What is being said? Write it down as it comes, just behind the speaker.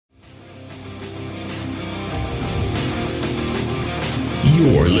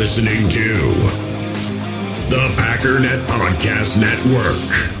You're listening to the Packernet Podcast Network.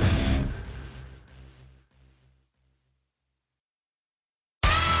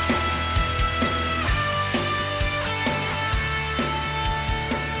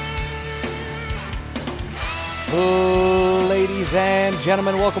 Ladies and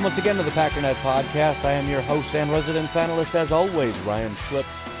gentlemen, welcome once again to the Packernet Podcast. I am your host and resident fanalist, as always, Ryan Schlip.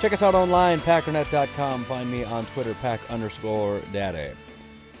 Check us out online, packernet.com. Find me on Twitter, pack_daddy.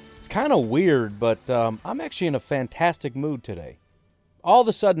 It's kind of weird, but I'm actually in a fantastic mood today. All of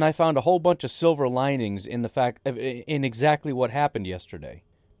a sudden, I found a whole bunch of silver linings in exactly what happened yesterday.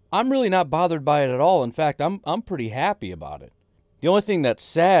 I'm really not bothered by it at all. In fact, I'm pretty happy about it. The only thing that's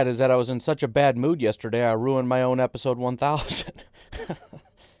sad is that I was in such a bad mood yesterday, I ruined my own episode 1000.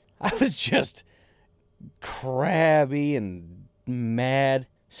 I was just crabby and mad.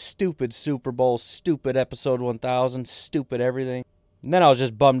 Stupid Super Bowl, stupid episode 1000, stupid everything. And then I was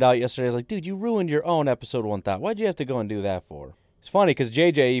just bummed out yesterday. I was like, dude, you ruined your own episode 1000. Why'd you have to go and do that for? It's funny because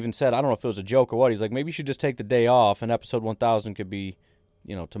JJ even said, I don't know if it was a joke or what, he's like, maybe you should just take the day off and episode 1000 could be,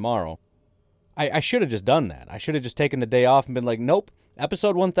 tomorrow. I should have just done that. I should have just taken the day off and been like, nope,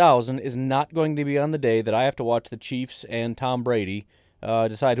 episode 1000 is not going to be on the day that I have to watch the Chiefs and Tom Brady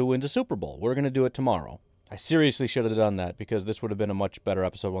decide who wins a Super Bowl. We're going to do it tomorrow. I seriously should have done that because this would have been a much better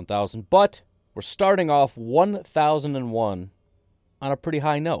episode 1000. But we're starting off 1001 on a pretty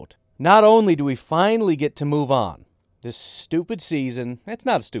high note. Not only do we finally get to move on, this stupid season, it's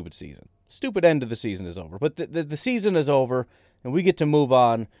not a stupid season. Stupid end of the season is over. But the season is over, and we get to move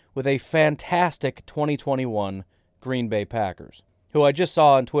on with a fantastic 2021 Green Bay Packers, who I just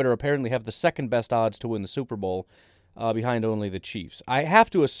saw on Twitter apparently have the second best odds to win the Super Bowl, behind only the Chiefs. I have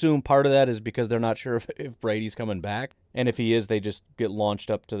to assume part of that is because they're not sure if Brady's coming back, and if he is, they just get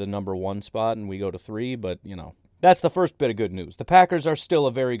launched up to the number 1 spot and we go to 3, but, that's the first bit of good news. The Packers are still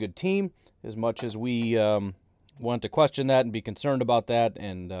a very good team, as much as we want to question that and be concerned about that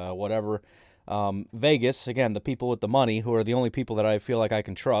and whatever. Vegas, again, the people with the money, who are the only people that I feel like I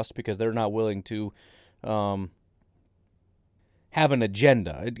can trust because they're not willing to have an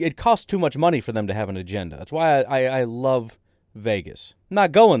agenda. It costs too much money for them to have an agenda. That's why I love Vegas. I'm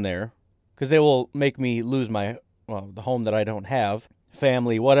not going there because they will make me lose the home that I don't have,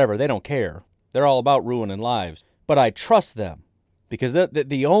 family, whatever. They don't care. They're all about ruining lives. But I trust them because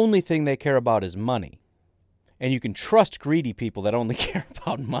the only thing they care about is money. And you can trust greedy people that only care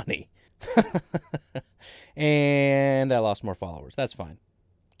about money. And I lost more followers. That's fine.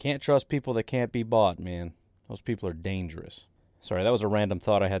 Can't trust people that can't be bought, man. Those people are dangerous. Sorry, that was a random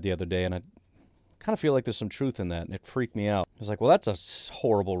thought I had the other day, and I kind of feel like there's some truth in that, and it freaked me out. I was like, well, that's a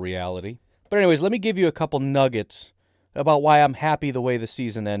horrible reality. But anyways, let me give you a couple nuggets about why I'm happy the way the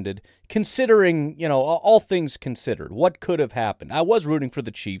season ended, considering, all things considered, what could have happened. I was rooting for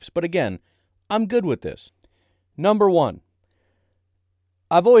the Chiefs, but again, I'm good with this. Number 1,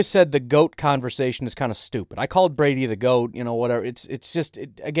 I've always said the GOAT conversation is kind of stupid. I called Brady the GOAT, whatever. It's just,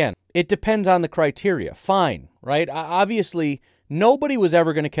 again, it depends on the criteria. Fine, right? Obviously, nobody was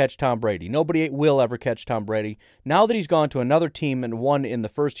ever going to catch Tom Brady. Nobody will ever catch Tom Brady. Now that he's gone to another team and won in the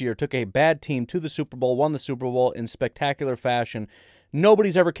first year, took a bad team to the Super Bowl, won the Super Bowl in spectacular fashion,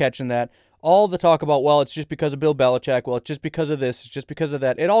 nobody's ever catching that. All the talk about, well, it's just because of Bill Belichick, well, it's just because of this, it's just because of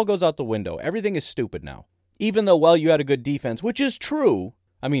that, it all goes out the window. Everything is stupid now. Even though, well, you had a good defense, which is true.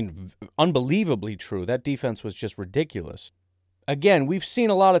 I mean, unbelievably true. That defense was just ridiculous. Again, we've seen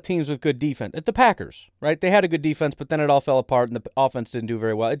a lot of teams with good defense. The Packers, right? They had a good defense, but then it all fell apart and the offense didn't do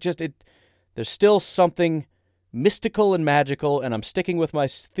very well. There's still something mystical and magical, and I'm sticking with my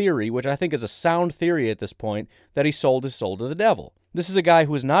theory, which I think is a sound theory at this point, that he sold his soul to the devil. This is a guy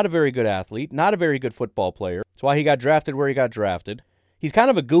who is not a very good athlete, not a very good football player. That's why he got drafted where he got drafted. He's kind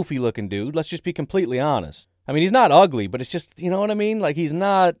of a goofy-looking dude. Let's just be completely honest. I mean, he's not ugly, but it's just, you know what I mean? Like, he's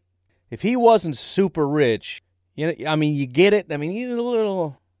not, if he wasn't super rich, you get it. I mean, he's a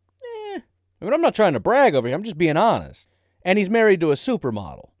little, I'm not trying to brag over here. I'm just being honest. And he's married to a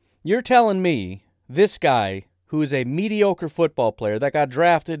supermodel. You're telling me this guy, who is a mediocre football player that got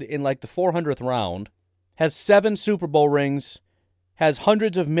drafted in like the 400th round, has 7 Super Bowl rings, has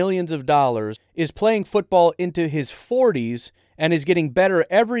hundreds of millions of dollars, is playing football into his 40s, and is getting better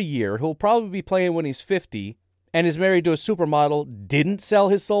every year, who'll probably be playing when he's 50, and is married to a supermodel, didn't sell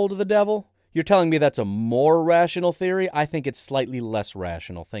his soul to the devil? You're telling me that's a more rational theory? I think it's slightly less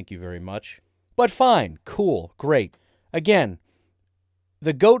rational. Thank you very much. But fine, cool, great. Again,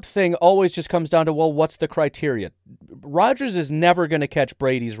 the GOAT thing always just comes down to, well, what's the criteria? Rodgers is never going to catch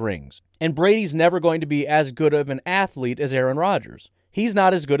Brady's rings, and Brady's never going to be as good of an athlete as Aaron Rodgers. He's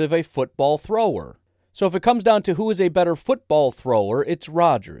not as good of a football thrower. So if it comes down to who is a better football thrower, it's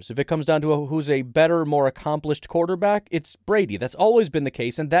Rodgers. If it comes down to who's a better, more accomplished quarterback, it's Brady. That's always been the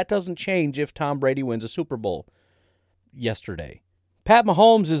case, and that doesn't change if Tom Brady wins a Super Bowl yesterday. Pat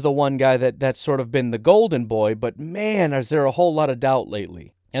Mahomes is the one guy that's sort of been the golden boy, but man, is there a whole lot of doubt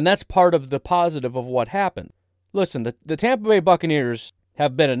lately. And that's part of the positive of what happened. Listen, the Tampa Bay Buccaneers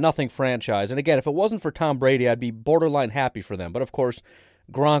have been a nothing franchise, and again, if it wasn't for Tom Brady, I'd be borderline happy for them. But of course,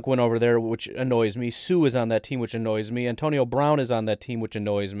 Gronk went over there, which annoys me. Sue is on that team, which annoys me. Antonio Brown is on that team, which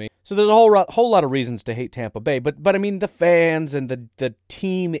annoys me. So there's a whole lot of reasons to hate Tampa Bay. But I mean, the fans and the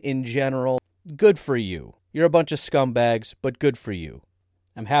team in general, good for you. You're a bunch of scumbags, but good for you.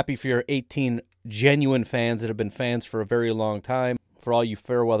 I'm happy for your 18 genuine fans that have been fans for a very long time. For all you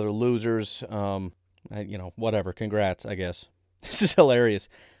fair weather losers, whatever. Congrats, I guess. This is hilarious.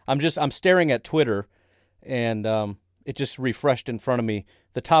 I'm staring at Twitter, and it just refreshed in front of me.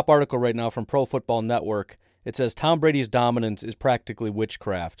 The top article right now from Pro Football Network, it says Tom Brady's dominance is practically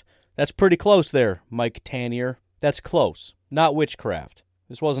witchcraft. That's pretty close there, Mike Tanier. That's close. Not witchcraft.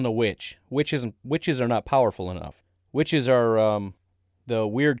 This wasn't a witch. Witches are not powerful enough. Witches are the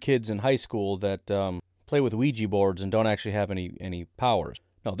weird kids in high school that play with Ouija boards and don't actually have any powers.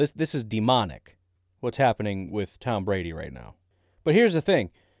 No, this is demonic, what's happening with Tom Brady right now. But here's the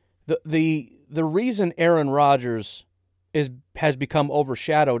thing. The reason Aaron Rodgers has become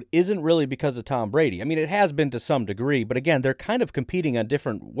overshadowed isn't really because of Tom Brady. I mean, it has been to some degree, but again, they're kind of competing on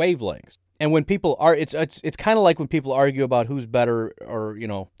different wavelengths. And when people are, it's kind of like when people argue about who's better, or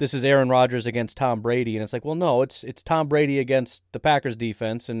this is Aaron Rodgers against Tom Brady, and it's like, well, no, it's Tom Brady against the Packers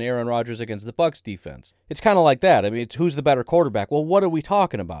defense and Aaron Rodgers against the Bucs defense. It's kind of like that. I mean, it's who's the better quarterback. Well, what are we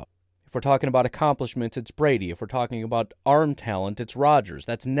talking about? If we're talking about accomplishments, it's Brady. If we're talking about arm talent, it's Rodgers.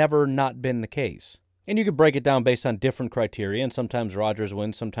 That's never not been the case. And you could break it down based on different criteria, and sometimes Rodgers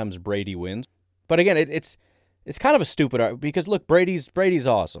wins, sometimes Brady wins. But again, it's kind of a stupid argument because, look, Brady's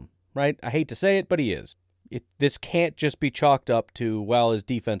awesome, right? I hate to say it, but he is. This can't just be chalked up to, well, his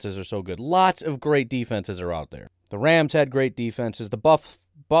defenses are so good. Lots of great defenses are out there. The Rams had great defenses. The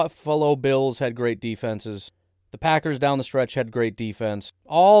Buffalo Bills had great defenses. The Packers down the stretch had great defense.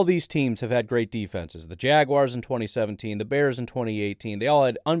 All these teams have had great defenses. The Jaguars in 2017, the Bears in 2018, they all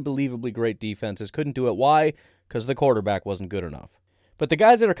had unbelievably great defenses. Couldn't do it. Why? Because the quarterback wasn't good enough. But the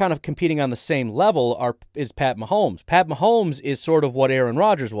guys that are kind of competing on the same level is Pat Mahomes. Pat Mahomes is sort of what Aaron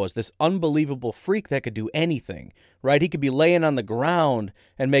Rodgers was, this unbelievable freak that could do anything, right? He could be laying on the ground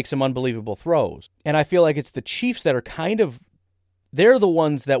and make some unbelievable throws. And I feel like it's the Chiefs that are they're the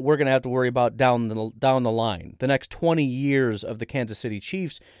ones that we're going to have to worry about down the line, the next 20 years of the Kansas City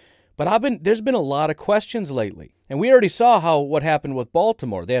Chiefs. But there's been a lot of questions lately. And we already saw what happened with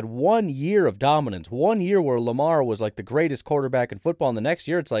Baltimore. They had 1 year of dominance, 1 year where Lamar was like the greatest quarterback in football, and the next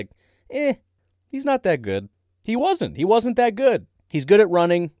year it's like, he's not that good. He wasn't that good. He's good at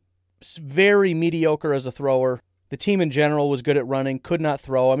running, very mediocre as a thrower. The team in general was good at running, could not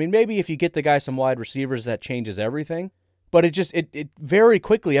throw. I mean, maybe if you get the guy some wide receivers, that changes everything. But it very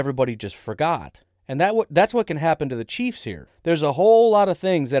quickly everybody just forgot. And that's what can happen to the Chiefs here. There's a whole lot of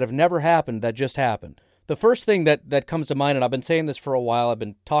things that have never happened that just happened. The first thing that comes to mind, and I've been saying this for a while, I've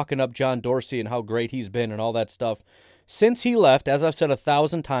been talking up John Dorsey and how great he's been and all that stuff. Since he left, as I've said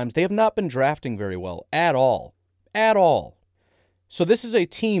 1,000 times, they have not been drafting very well at all. At all. So this is a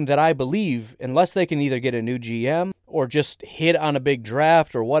team that I believe, unless they can either get a new GM or just hit on a big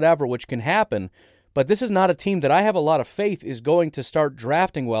draft or whatever, which can happen, but this is not a team that I have a lot of faith is going to start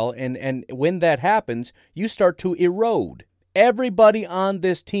drafting well, and when that happens, you start to erode. Everybody on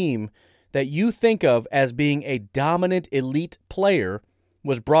this team that you think of as being a dominant elite player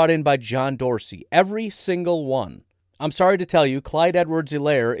was brought in by John Dorsey. Every single one. I'm sorry to tell you, Clyde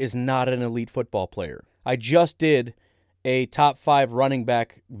Edwards-Helaire is not an elite football player. I just did a top 5 running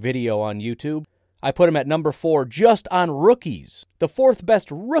back video on YouTube. I put him at number 4 just on rookies. The 4th best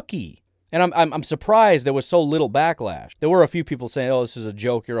rookie. And I'm surprised there was so little backlash. There were a few people saying, oh, this is a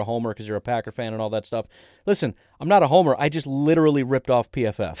joke, you're a homer because you're a Packer fan and all that stuff. Listen, I'm not a homer. I just literally ripped off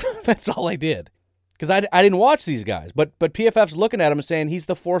PFF. That's all I did. Because I didn't watch these guys. But PFF's looking at him and saying he's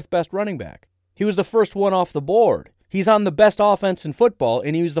the 4th best running back. He was the first one off the board. He's on the best offense in football,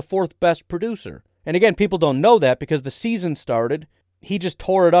 and he was the 4th best producer. And again, people don't know that because the season started. He just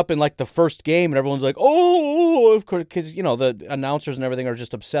tore it up in like the first game, and everyone's like, oh, of course, because, the announcers and everything are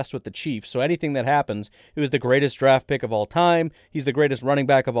just obsessed with the Chiefs. So anything that happens, he was the greatest draft pick of all time. He's the greatest running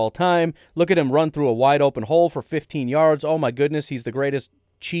back of all time. Look at him run through a wide open hole for 15 yards. Oh my goodness, he's the greatest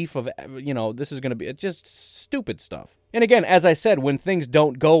Chief of, this is going to be just stupid stuff. And again, as I said, when things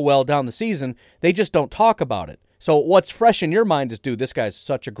don't go well down the season, they just don't talk about it. So what's fresh in your mind is, dude, this guy's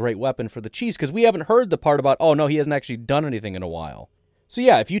such a great weapon for the Chiefs, because we haven't heard the part about, oh, no, he hasn't actually done anything in a while. So,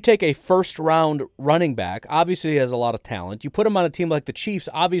 yeah, if you take a first-round running back, obviously he has a lot of talent. You put him on a team like the Chiefs,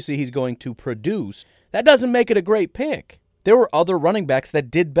 obviously he's going to produce. That doesn't make it a great pick. There were other running backs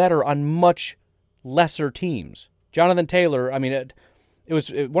that did better on much lesser teams. Jonathan Taylor, I mean, it was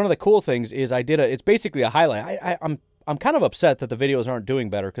one of the cool things is it's basically a highlight. I'm kind of upset that the videos aren't doing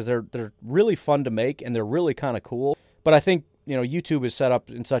better, because they're really fun to make and they're really kind of cool. But I think, YouTube is set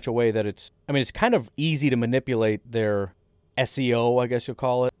up in such a way that it's kind of easy to manipulate their SEO, I guess you'll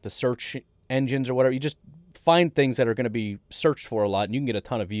call it, the search engines or whatever. You just find things that are going to be searched for a lot and you can get a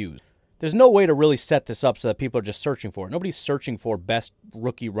ton of views. There's no way to really set this up so that people are just searching for it. Nobody's searching for best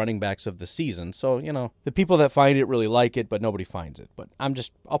rookie running backs of the season. So, the people that find it really like it, but nobody finds it. But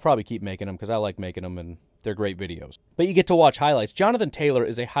I'll probably keep making them because I like making them and they're great videos. But you get to watch highlights. Jonathan Taylor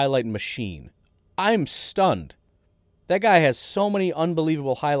is a highlight machine. I'm stunned. That guy has so many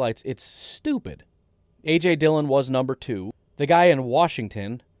unbelievable highlights. It's stupid. A.J. Dillon was number 2. The guy in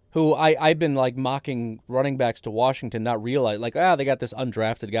Washington, who I've been mocking running backs to Washington, not realize, they got this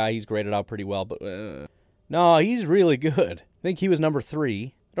undrafted guy, he's graded out pretty well, but no, he's really good. I think he was number 3.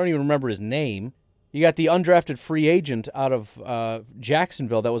 I don't even remember his name. You got the undrafted free agent out of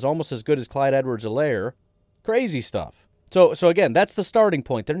Jacksonville that was almost as good as Clyde Edwards-Helaire. Crazy stuff. So again, that's the starting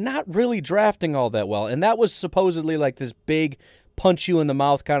point. They're not really drafting all that well, and that was supposedly this big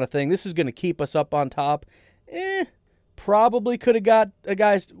punch-you-in-the-mouth kind of thing. This is going to keep us up on top. Probably could have got a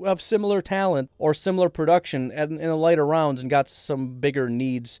guy of similar talent or similar production in the later rounds and got some bigger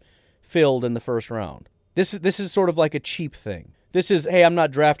needs filled in the first round. This is sort of like a cheap thing. This is, hey, I'm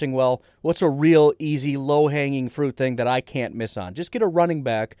not drafting well. What's a real easy, low-hanging fruit thing that I can't miss on? Just get a running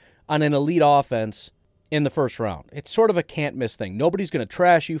back on an elite offense in the first round. It's sort of a can't-miss thing. Nobody's going to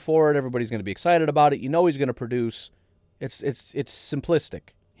trash you for it. Everybody's going to be excited about it. You know he's going to produce. It's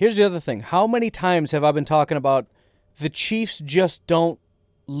simplistic. Here's the other thing. How many times have I been talking about the Chiefs just don't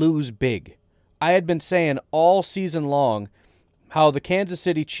lose big? I had been saying all season long how the Kansas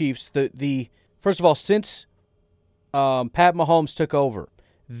City Chiefs, first of all, since Pat Mahomes took over,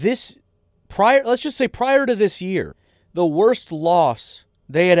 let's just say prior to this year, the worst loss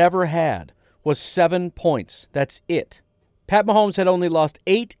they had ever had was 7 points. That's it. Pat Mahomes had only lost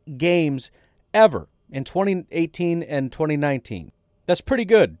 8 games ever in 2018 and 2019. That's pretty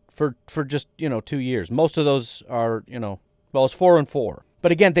good for just, 2 years. Most of those are, it's 4-4.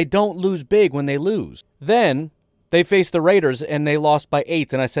 But again, they don't lose big when they lose. Then they faced the Raiders and they lost by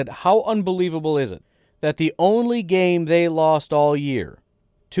 8. And I said, how unbelievable is it that the only game they lost all year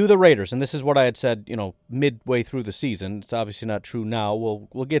to the Raiders, and this is what I had said, midway through the season. It's obviously not true now.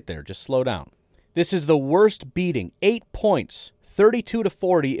 We'll get there. Just slow down. This is the worst beating. 8 points,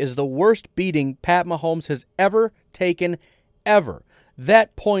 32-40 is the worst beating Pat Mahomes has ever taken, ever.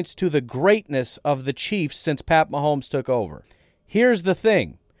 That points to the greatness of the Chiefs since Pat Mahomes took over. Here's the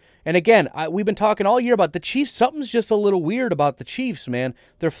thing. And again, we've been talking all year about the Chiefs. Something's just a little weird about the Chiefs, man.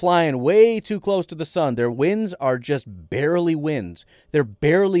 They're flying way too close to the sun. Their wins are just barely wins. They're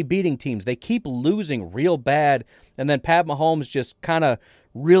barely beating teams. They keep losing real bad. And then Pat Mahomes just kind of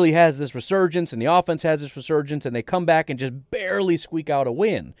really has this resurgence, and the offense has this resurgence, and they come back and just barely squeak out a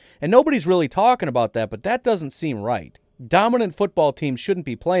win. And nobody's really talking about that, but that doesn't seem right. Dominant football teams shouldn't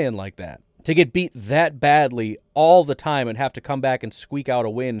be playing like that. To get beat that badly all the time and have to come back and squeak out a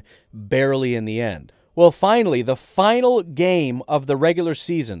win barely in the end. Well, finally, the final game of the regular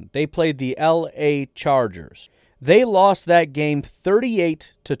season, they played the LA Chargers. They lost that game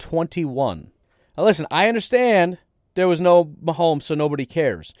 38-21. Now listen, I understand there was no Mahomes, so nobody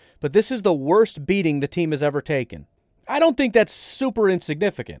cares. But this is the worst beating the team has ever taken. I don't think that's super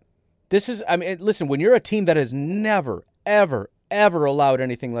insignificant. Listen, when you're a team that has never, ever allowed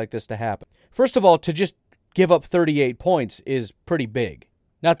anything like this to happen. First of all, to just give up 38 points is pretty big.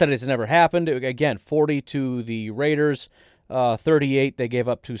 Not that it's never happened. Again, 40 to the Raiders, 38 they gave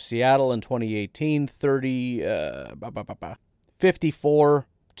up to Seattle in 2018, 54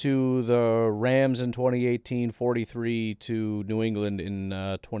 to the Rams in 2018, 43 to New England in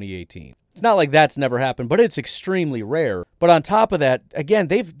 2018. It's not like that's never happened, but it's extremely rare. But on top of that, again,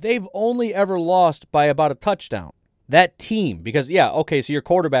 they've only ever lost by about a touchdown. That team, because, so your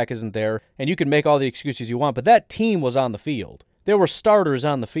quarterback isn't there, and you can make all the excuses you want, but that team was on the field. There were starters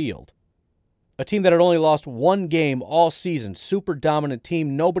on the field. A team that had only lost one game all season, super dominant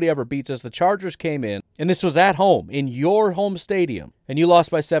team, nobody ever beats us. The Chargers came in, and this was at home, in your home stadium, and you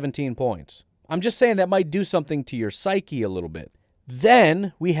lost by 17 points. I'm just saying that might do something to your psyche a little bit.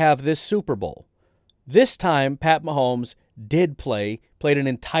 Then we have this Super Bowl. This time, Pat Mahomes did played an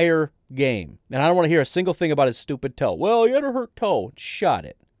entire game. And I don't want to hear a single thing about his stupid toe. Well, he had a hurt toe. Shut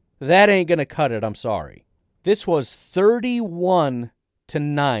it. That ain't going to cut it, I'm sorry. This was 31-9.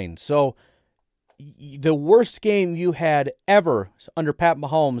 So the worst game you had ever under Pat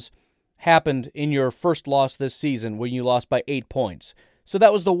Mahomes happened in your first loss this season when you lost by 8 points. So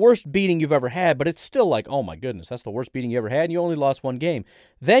that was the worst beating you've ever had, but it's still like, oh my goodness, that's the worst beating you ever had, and you only lost one game.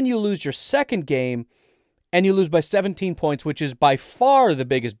 Then you lose your second game, and you lose by 17 points, which is by far the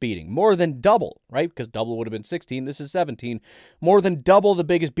biggest beating. More than double, right? Because double would have been 16. This is 17. More than double the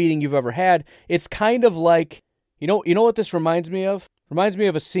biggest beating you've ever had. It's kind of like, you know what this reminds me of? Reminds me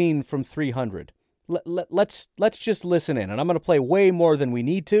of a scene from 300. Let's just listen in, and I'm going to play way more than we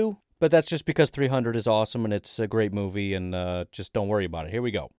need to, but that's just because 300 is awesome, and it's a great movie, and just don't worry about it. Here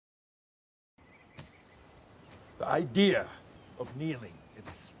we go. The idea of kneeling,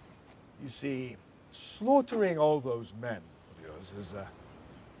 it's, you see, slaughtering all those men of yours has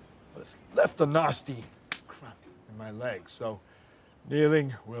left a nasty cramp in my leg, so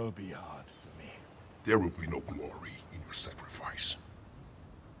kneeling will be hard for me. There will be no glory in your sacrifice.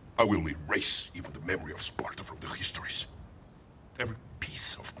 I will erase even the memory of Sparta from the histories. Every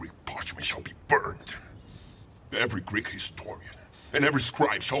piece of Greek parchment shall be burned. Every Greek historian and every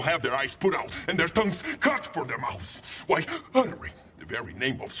scribe shall have their eyes put out and their tongues cut from their mouths. Why, uttering the very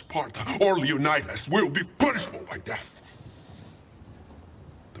name of Sparta or Leonidas will be punishable by death.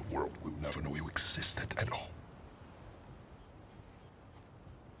 The world will never know you existed at all.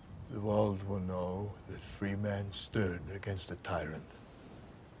 The world will know that free men stood against a tyrant,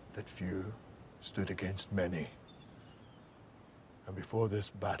 that few stood against many. And before this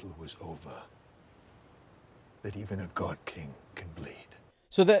battle was over, that even a god king can bleed.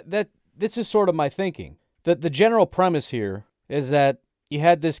 So this is sort of my thinking. That the general premise here is that you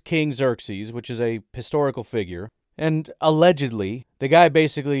had this king Xerxes, which is a historical figure, and allegedly the guy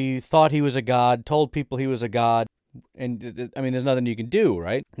basically thought he was a god, told people he was a god, and I mean there's nothing you can do,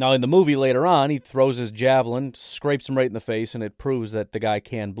 right? Now in the movie later on, he throws his javelin, scrapes him right in the face, and it proves that the guy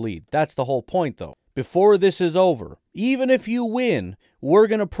can bleed. That's the whole point though. Before this is over, even if you win, we're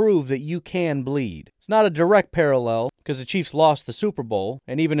going to prove that you can bleed. It's not a direct parallel, because the Chiefs lost the Super Bowl,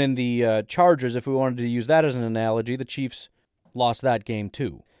 and even in the Chargers, if we wanted to use that as an analogy, the Chiefs lost that game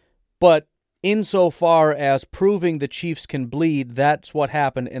too. But insofar as proving the Chiefs can bleed, that's what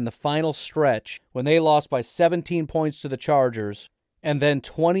happened in the final stretch, when they lost by 17 points to the Chargers, and then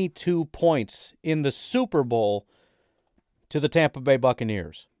 22 points in the Super Bowl to the Tampa Bay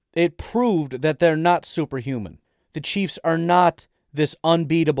Buccaneers. It proved that they're not superhuman. The Chiefs are not this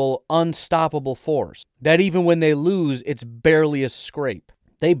unbeatable, unstoppable force. That even when they lose, it's barely a scrape.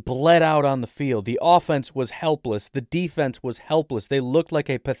 They bled out on the field. The offense was helpless. The defense was helpless. They looked like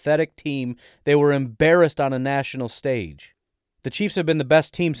a pathetic team. They were embarrassed on a national stage. The Chiefs have been the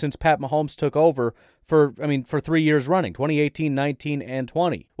best team since Pat Mahomes took over for 3 years running, 2018, 19, and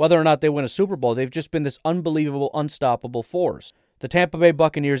 20. Whether or not they win a Super Bowl, they've just been this unbelievable, unstoppable force. The Tampa Bay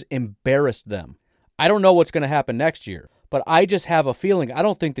Buccaneers embarrassed them. I don't know what's going to happen next year, but I just have a feeling I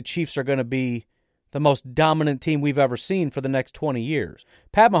don't think the Chiefs are going to be the most dominant team we've ever seen for the next 20 years.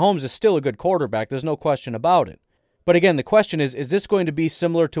 Pat Mahomes is still a good quarterback. There's no question about it. But again, the question is this going to be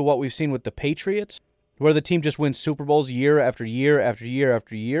similar to what we've seen with the Patriots, where the team just wins Super Bowls year after year after year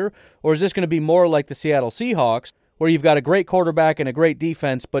after year? Or is this going to be more like the Seattle Seahawks, where you've got a great quarterback and a great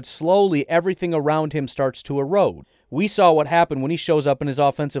defense, but slowly everything around him starts to erode? We saw what happened when he shows up and his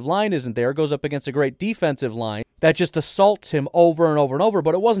offensive line isn't there, goes up against a great defensive line that just assaults him over and over and over.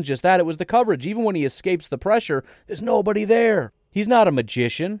 But it wasn't just that, it was the coverage. Even when he escapes the pressure, there's nobody there. He's not a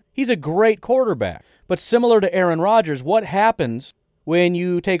magician. He's a great quarterback. But similar to Aaron Rodgers, what happens when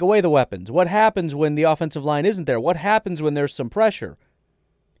you take away the weapons? What happens when the offensive line isn't there? What happens when there's some pressure?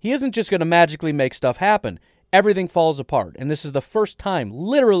 He isn't just going to magically make stuff happen. Everything falls apart. And this is the first time,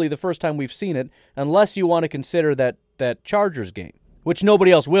 literally the first time we've seen it, unless you want to consider that Chargers game, which nobody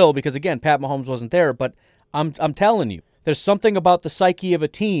else will because, again, Pat Mahomes wasn't there. But I'm telling you, there's something about the psyche of a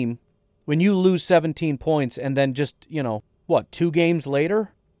team when you lose 17 points and then just, 2 games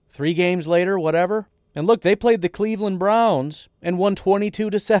later, 3 games later, whatever. And look, they played the Cleveland Browns and won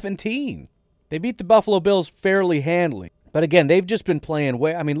 22-17. They beat the Buffalo Bills fairly handily. But again, they've just been playing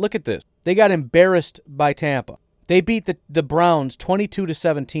look at this. They got embarrassed by Tampa. They beat the Browns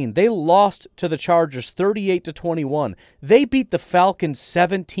 22-17. They lost to the Chargers 38-21. They beat the Falcons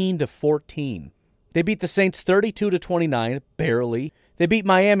 17-14. They beat the Saints 32-29, barely. They beat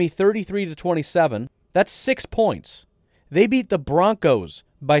Miami 33-27. That's 6 points. They beat the Broncos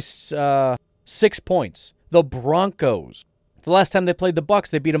by 6 points. The Broncos. The last time they played the Bucs,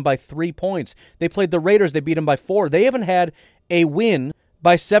 they beat them by 3 points. They played the Raiders, they beat them by 4. They haven't had a win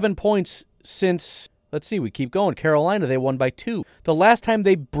by 7 points since, let's see, we keep going. Carolina, they won by 2. The last time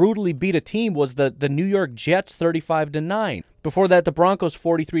they brutally beat a team was the New York Jets 35-9. Before that, the Broncos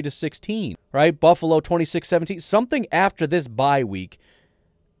 43-16, right? Buffalo 26-17. Something after this bye week,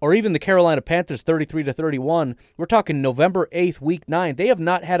 or even the Carolina Panthers 33-31. We're talking November 8th, week 9. They have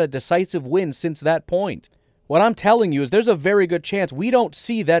not had a decisive win since that point. What I'm telling you is there's a very good chance we don't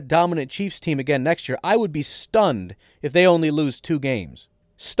see that dominant Chiefs team again next year. I would be stunned if they only lose 2 games.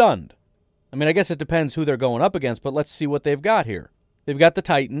 Stunned. I mean, I guess it depends who they're going up against, but let's see what they've got here. They've got the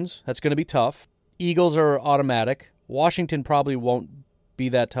Titans. That's going to be tough. Eagles are automatic. Washington probably won't be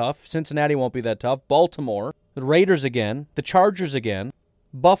that tough. Cincinnati won't be that tough. Baltimore. The Raiders again. The Chargers again.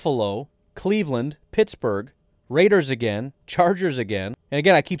 Buffalo. Cleveland. Pittsburgh. Raiders again. Chargers again. And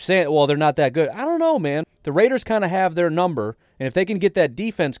again, I keep saying, well, they're not that good. I don't know, man. The Raiders kind of have their number, and if they can get that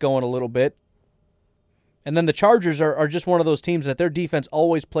defense going a little bit, and then the Chargers are just one of those teams that their defense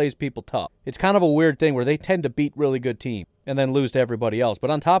always plays people tough. It's kind of a weird thing where they tend to beat really good teams and then lose to everybody else.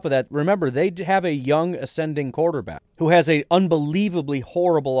 But on top of that, remember, they have a young ascending quarterback who has an unbelievably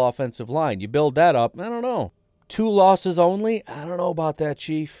horrible offensive line. You build that up, I don't know. 2 losses only? I don't know about that,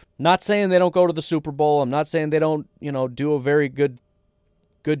 Chief. Not saying they don't go to the Super Bowl. I'm not saying they don't, do a very good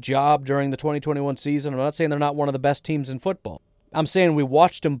job during the 2021 season. I'm not saying they're not one of the best teams in football. I'm saying we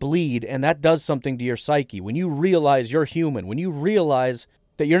watched them bleed, and that does something to your psyche. When you realize you're human, when you realize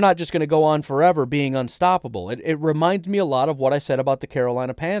that you're not just going to go on forever being unstoppable, it reminds me a lot of what I said about the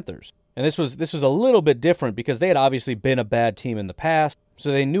Carolina Panthers. And this was a little bit different because they had obviously been a bad team in the past,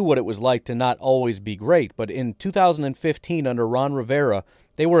 so they knew what it was like to not always be great. But in 2015 under Ron Rivera,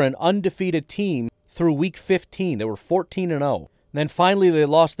 they were an undefeated team through week 15. They were 14-0. Then finally they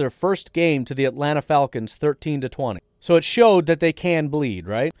lost their first game to the Atlanta Falcons 13-20. So it showed that they can bleed,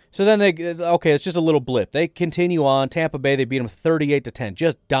 right? So then it's just a little blip. They continue on. Tampa Bay, they beat them 38-10,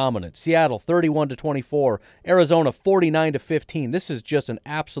 just dominant. Seattle 31-24, Arizona 49-15. This is just an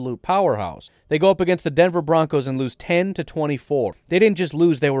absolute powerhouse. They go up against the Denver Broncos and lose 10-24. They didn't just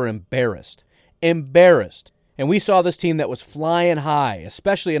lose, they were embarrassed. Embarrassed. And we saw this team that was flying high,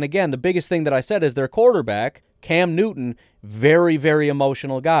 especially, and again, the biggest thing that I said is their quarterback, Cam Newton, very, very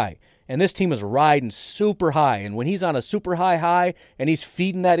emotional guy. And this team is riding super high. And when he's on a super high and he's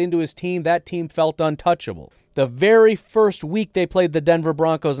feeding that into his team, that team felt untouchable. The very first week they played the Denver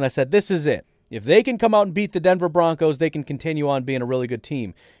Broncos, and I said, this is it. If they can come out and beat the Denver Broncos, they can continue on being a really good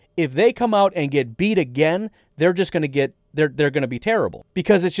team. If they come out and get beat again, they're just going to get they're going to be terrible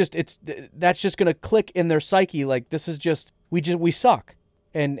because that's just going to click in their psyche like this is just we suck.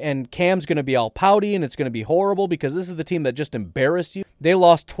 And Cam's going to be all pouty, and it's going to be horrible because this is the team that just embarrassed you. They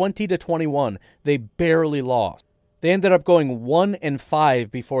lost 20-21. They barely lost. They ended up going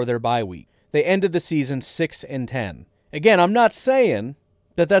 1-5 before their bye week. They ended the season 6-10. Again, I'm not saying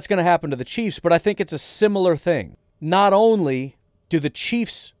that that's going to happen to the Chiefs, but I think it's a similar thing. Not only do the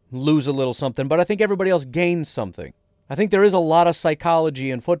Chiefs lose a little something, but I think everybody else gains something. I think there is a lot of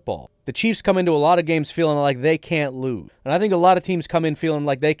psychology in football. The Chiefs come into a lot of games feeling like they can't lose. And I think a lot of teams come in feeling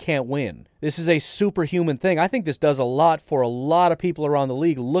like they can't win. This is a superhuman thing. I think this does a lot for a lot of people around the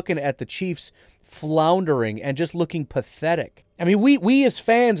league looking at the Chiefs floundering and just looking pathetic. I mean, we as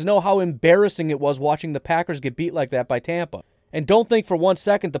fans know how embarrassing it was watching the Packers get beat like that by Tampa. And don't think for 1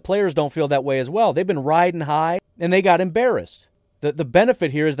 second the players don't feel that way as well. They've been riding high, and they got embarrassed. The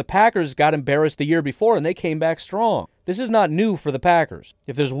benefit here is the Packers got embarrassed the year before, and they came back strong. This is not new for the Packers.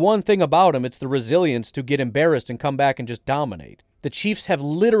 If there's one thing about them, it's the resilience to get embarrassed and come back and just dominate. The Chiefs have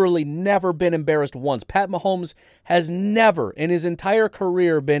literally never been embarrassed once. Pat Mahomes has never in his entire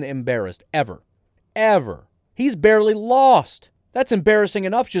career been embarrassed, ever. Ever. He's barely lost. That's embarrassing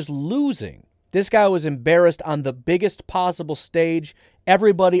enough just losing. This guy was embarrassed on the biggest possible stage.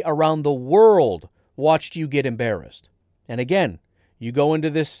 Everybody around the world watched you get embarrassed. And again, you go into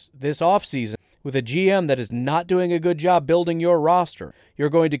this offseason with a GM that is not doing a good job building your roster.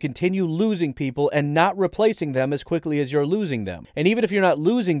 You're going to continue losing people and not replacing them as quickly as you're losing them. And even if you're not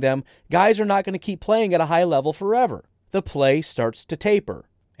losing them, guys are not going to keep playing at a high level forever. The play starts to taper.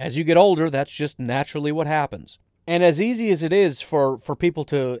 As you get older, that's just naturally what happens. And as easy as it is for people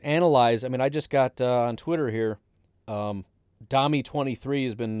to analyze, I mean, I just got on Twitter here, Dami23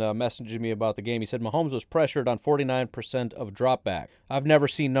 has been messaging me about the game. He said Mahomes was pressured on 49% of dropback. I've never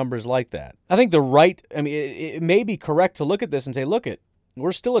seen numbers like that. I think it may be correct to look at this and say,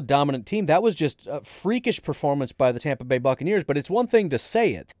 we're still a dominant team. That was just a freakish performance by the Tampa Bay Buccaneers, but it's one thing to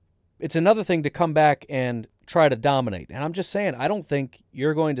say it. It's another thing to come back and try to dominate. And I'm just saying, I don't think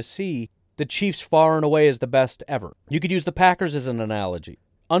you're going to see the Chiefs far and away as the best ever. You could use the Packers as an analogy.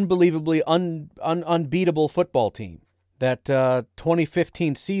 Unbelievably unbeatable football team. That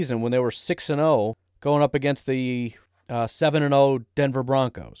 2015 season when they were 6-0 going up against the 7-0 Denver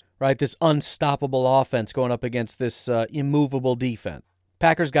Broncos, right? This unstoppable offense going up against this immovable defense.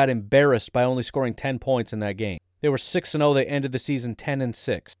 Packers got embarrassed by only scoring 10 points in that game. They were 6-0. They ended the season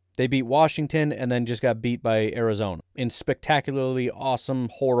 10-6. They beat Washington and then just got beat by Arizona in spectacularly awesome,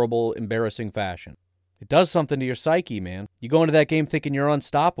 horrible, embarrassing fashion. It does something to your psyche, man. You go into that game thinking you're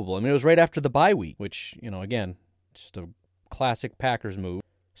unstoppable. I mean, it was right after the bye week, which, again, just a classic Packers move.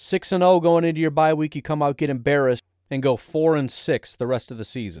 6-0 going into your bye week, you come out, get embarrassed, and go 4-6 the rest of the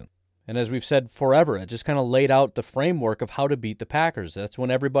season. And as we've said forever, it just kind of laid out the framework of how to beat the Packers. That's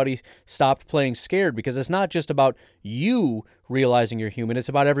when everybody stopped playing scared, because it's not just about you realizing you're human, it's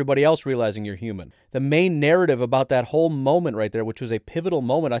about everybody else realizing you're human. The main narrative about that whole moment right there, which was a pivotal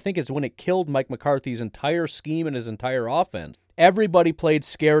moment, I think is when it killed Mike McCarthy's entire scheme and his entire offense. Everybody played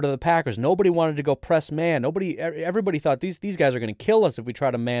scared of the Packers. Nobody wanted to go press man. Everybody thought these guys are going to kill us if we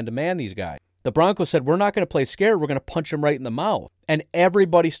try to man-to-man these guys. The Broncos said, we're not going to play scared, we're going to punch them right in the mouth. And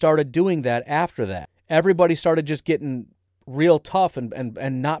everybody started doing that after that. Everybody started just getting real tough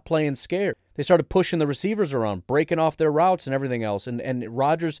and not playing scared. They started pushing the receivers around, breaking off their routes and everything else. And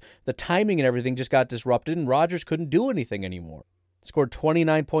Rodgers, the timing and everything just got disrupted, and Rodgers couldn't do anything anymore. Scored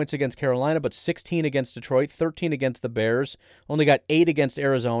 29 points against Carolina, but 16 against Detroit, 13 against the Bears, only got 8 against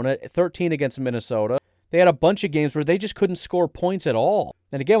Arizona, 13 against Minnesota. They had a bunch of games where they just couldn't score points at all.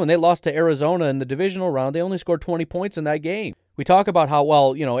 And again, when they lost to Arizona in the divisional round, they only scored 20 points in that game. We talk about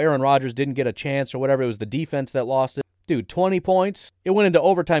how, Aaron Rodgers didn't get a chance or whatever. It was the defense that lost it. Dude, 20 points? It went into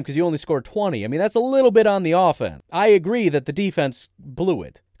overtime because you only scored 20. I mean, that's a little bit on the offense. I agree that the defense blew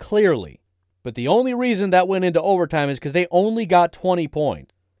it, clearly. But the only reason that went into overtime is because they only got 20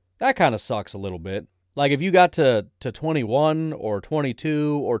 points. That kind of sucks a little bit. Like, if you got to 21 or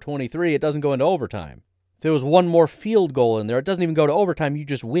 22 or 23, it doesn't go into overtime. If there was one more field goal in there, it doesn't even go to overtime. You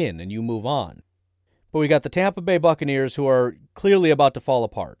just win and you move on. But we got the Tampa Bay Buccaneers, who are clearly about to fall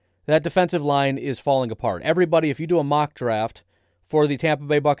apart. That defensive line is falling apart. Everybody, if you do a mock draft for the Tampa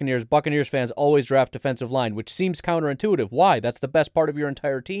Bay Buccaneers, Buccaneers fans always draft defensive line, which seems counterintuitive. Why? That's the best part of your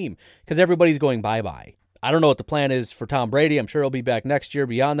entire team, because everybody's going bye-bye. I don't know what the plan is for Tom Brady. I'm sure he'll be back next year.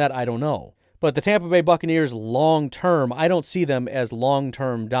 Beyond that, I don't know. But the Tampa Bay Buccaneers, long-term, I don't see them as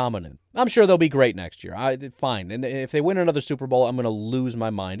long-term dominant. I'm sure they'll be great next year. Fine. And if they win another Super Bowl, I'm going to lose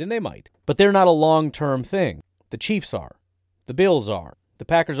my mind, and they might. But they're not a long-term thing. The Chiefs are. The Bills are. The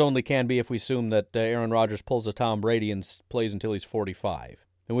Packers only can be if we assume that Aaron Rodgers pulls a Tom Brady and plays until he's 45.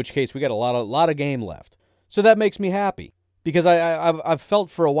 In which case, we got a lot of game left. So that makes me happy. Because I've felt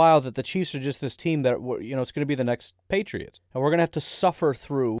for a while that the Chiefs are just this team that, it's going to be the next Patriots. And we're going to have to suffer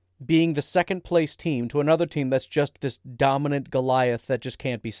through being the second-place team to another team that's just this dominant Goliath that just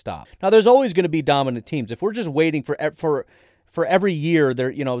can't be stopped. Now, there's always going to be dominant teams. If we're just waiting for every year,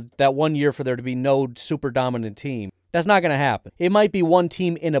 that 1 year for there to be no super dominant team, that's not going to happen. It might be one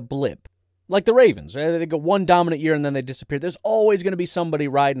team in a blip. Like the Ravens. They go one dominant year and then they disappear. There's always going to be somebody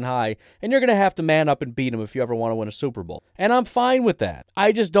riding high, and you're going to have to man up and beat them if you ever want to win a Super Bowl. And I'm fine with that.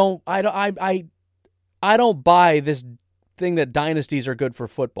 I just don't buy this thing that dynasties are good for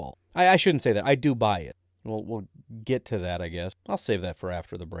football. I shouldn't say that. I do buy it. We'll get to that, I guess. I'll save that for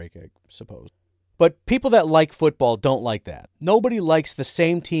after the break, I suppose. But people that like football don't like that. Nobody likes the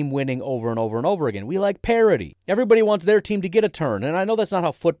same team winning over and over and over again. We like parity. Everybody wants their team to get a turn, and I know that's not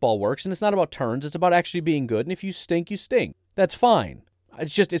how football works, and it's not about turns. It's about actually being good, and if you stink, you stink. That's fine.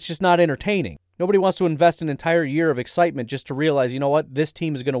 It's just not entertaining. Nobody wants to invest an entire year of excitement just to realize, you know what, this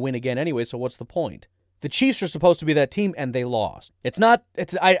team is going to win again anyway, so what's the point? The Chiefs are supposed to be that team, and they lost.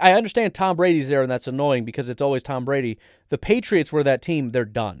 I understand Tom Brady's there, and that's annoying because it's always Tom Brady. The Patriots were that team. They're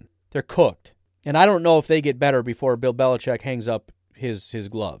done. They're cooked. And I don't know if they get better before Bill Belichick hangs up his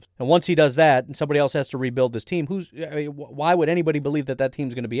gloves. And once he does that, and somebody else has to rebuild this team, why would anybody believe that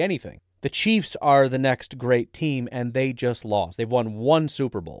team's going to be anything? The Chiefs are the next great team, and they just lost. They've won one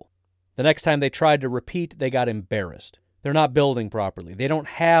Super Bowl. The next time they tried to repeat, they got embarrassed. They're not building properly. They don't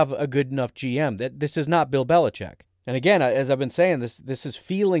have a good enough GM. This is not Bill Belichick. And again, as I've been saying, this is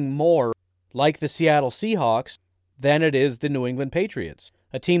feeling more like the Seattle Seahawks than it is the New England Patriots.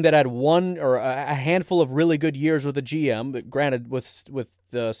 A team that had one or a handful of really good years with a GM. But granted, with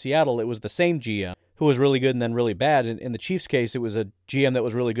Seattle, it was the same GM who was really good and then really bad. In the Chiefs' case, it was a GM that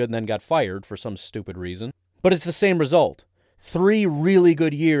was really good and then got fired for some stupid reason. But it's the same result. 3 really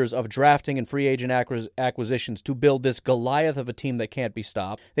good years of drafting and free agent acquisitions to build this Goliath of a team that can't be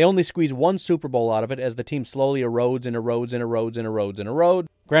stopped. They only squeeze one Super Bowl out of it as the team slowly erodes and erodes and erodes and erodes and erodes.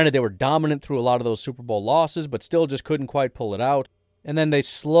 Granted, they were dominant through a lot of those Super Bowl losses, but still just couldn't quite pull it out. And then they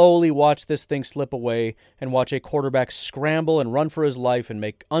slowly watch this thing slip away and watch a quarterback scramble and run for his life and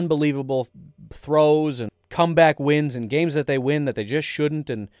make unbelievable throws and comeback wins and games that they win that they just shouldn't,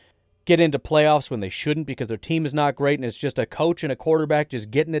 and get into playoffs when they shouldn't because their team is not great, and it's just a coach and a quarterback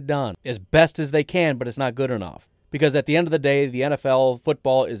just getting it done as best as they can, but it's not good enough. Because at the end of the day, the NFL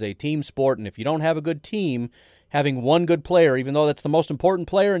football is a team sport, and if you don't have a good team, having one good player, even though that's the most important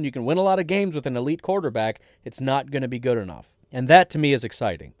player and you can win a lot of games with an elite quarterback, it's not going to be good enough. And that, to me, is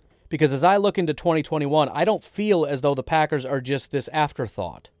exciting. Because as I look into 2021, I don't feel as though the Packers are just this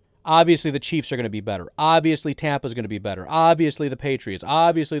afterthought. Obviously, the Chiefs are going to be better. Obviously, Tampa's going to be better. Obviously, the Patriots.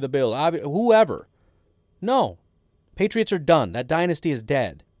 Obviously, the Bills. Whoever. No. Patriots are done. That dynasty is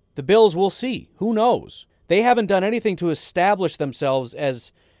dead. The Bills, we'll see. Who knows? They haven't done anything to establish themselves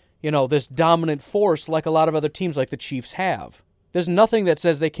as, this dominant force like a lot of other teams like the Chiefs have. There's nothing that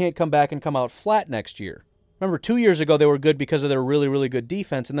says they can't come back and come out flat next year. Remember, 2 years ago, they were good because of their really, really good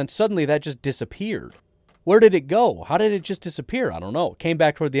defense, and then suddenly that just disappeared. Where did it go? How did it just disappear? I don't know. It came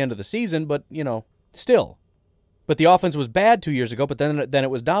back toward the end of the season, but, still. But the offense was bad 2 years ago, but then it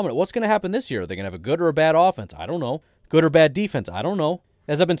was dominant. What's going to happen this year? Are they going to have a good or a bad offense? I don't know. Good or bad defense? I don't know.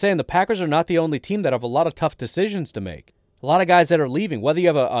 As I've been saying, the Packers are not the only team that have a lot of tough decisions to make. A lot of guys that are leaving. Whether you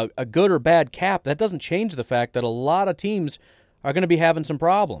have a good or bad cap, that doesn't change the fact that a lot of teams are going to be having some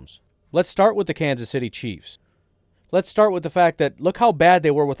problems. Let's start with the Kansas City Chiefs. Let's start with the fact that look how bad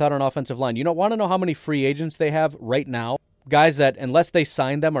they were without an offensive line. You want to know how many free agents they have right now? Guys that, unless they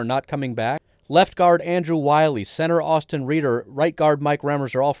sign them, are not coming back. Left guard Andrew Wiley, center Austin Reeder, right guard Mike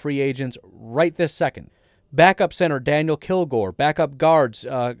Remmers are all free agents right this second. Backup center Daniel Kilgore, backup guards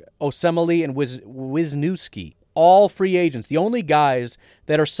Osemele and Wisniewski, all free agents. The only guys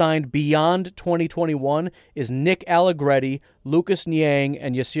that are signed beyond 2021 is Nick Allegretti, Lucas Niang,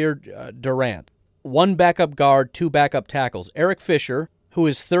 and Yasir Durant. One backup guard, two backup tackles. Eric Fisher, who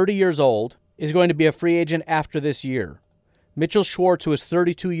is 30 years old, is going to be a free agent after this year. Mitchell Schwartz, who is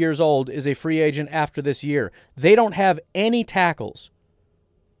 32 years old, is a free agent after this year. They don't have any tackles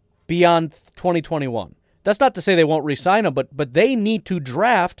beyond 2021. That's not to say they won't re-sign them, but they need to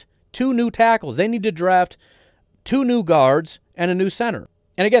draft 2 new tackles. They need to draft 2 new guards and a new center.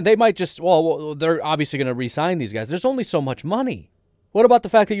 And again, they might just, they're obviously going to re-sign these guys. There's only so much money. What about the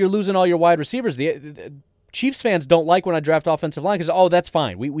fact that you're losing all your wide receivers? The Chiefs fans don't like when I draft offensive line because, that's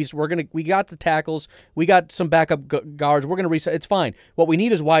fine. We got the tackles. We got some backup guards. We're going to reset. It's fine. What we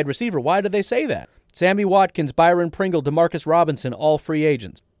need is wide receiver. Why do they say that? Sammy Watkins, Byron Pringle, Demarcus Robinson, all free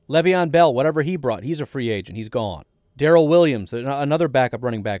agents. Le'Veon Bell, whatever he brought, he's a free agent. He's gone. Darrell Williams, another backup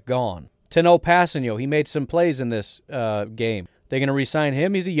running back, gone. Tano Passanio, he made some plays in this game. They're going to re-sign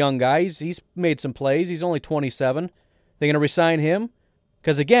him. He's a young guy. He's made some plays. He's only 27. They're going to re-sign him.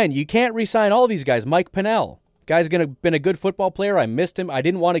 Because, again, you can't re-sign all these guys. Mike Pennell, guy's been a good football player. I missed him. I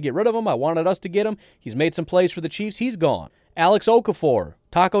didn't want to get rid of him. I wanted us to get him. He's made some plays for the Chiefs. He's gone. Alex Okafor,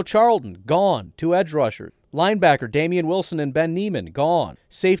 Taco Charlton, gone. 2 edge rushers. Linebacker, Damian Wilson and Ben Neiman, gone.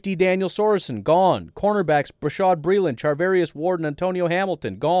 Safety, Daniel Sorensen, gone. Cornerbacks, Brashad Breeland, Charvarius Ward, and Antonio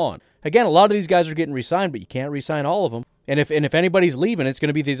Hamilton, gone. Again, a lot of these guys are getting re-signed, but you can't re-sign all of them. And if anybody's leaving, it's going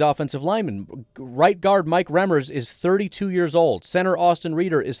to be these offensive linemen. Right guard Mike Remmers is 32 years old. Center Austin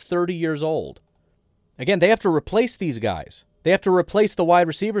Reeder is 30 years old. Again, they have to replace these guys. They have to replace the wide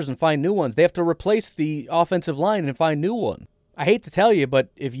receivers and find new ones. They have to replace the offensive line and find new one. I hate to tell you, but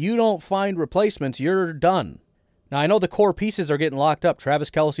if you don't find replacements, you're done. Now, I know the core pieces are getting locked up.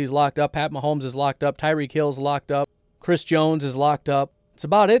 Travis Kelce's locked up. Pat Mahomes is locked up. Tyreek Hill's locked up. Chris Jones is locked up. It's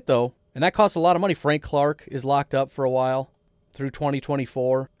about it, though. And that costs a lot of money. Frank Clark is locked up for a while through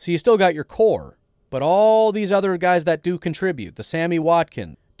 2024. So you still got your core. But all these other guys that do contribute, the Sammy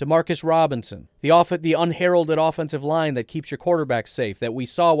Watkins, Demarcus Robinson, the unheralded offensive line that keeps your quarterback safe, that we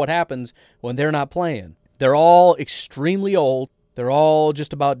saw what happens when they're not playing. They're all extremely old. They're all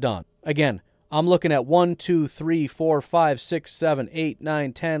just about done. Again, I'm looking at 1, 2, 3, 4, 5, 6, 7, 8,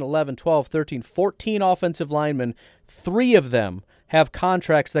 9, 10, 11, 12, 13, 14 offensive linemen. 3 of them have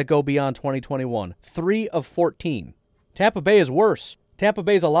contracts that go beyond 2021. 3 of 14. Tampa Bay is worse. Tampa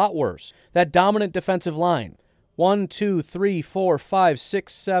Bay is a lot worse. That dominant defensive line. 1, 2, 3, 4, 5,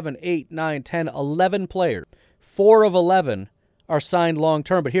 6, 7, 8, 9, 10, 11 players. 4 of 11 are signed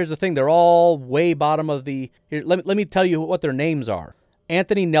long-term. But here's the thing. They're all way bottom of the... Here, let me tell you what their names are.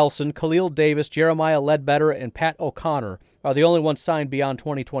 Anthony Nelson, Khalil Davis, Jeremiah Ledbetter, and Pat O'Connor are the only ones signed beyond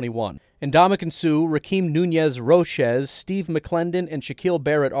 2021. Ndamukong Suh, Rakeem Nunez-Roches, Steve McClendon, and Shaquille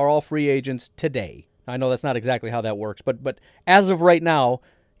Barrett are all free agents today. I know that's not exactly how that works, but as of right now,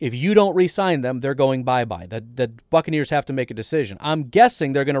 if you don't re-sign them, they're going bye-bye. The Buccaneers have to make a decision. I'm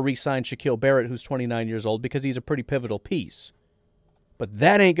guessing they're going to re-sign Shaquille Barrett, who's 29 years old, because he's a pretty pivotal piece. But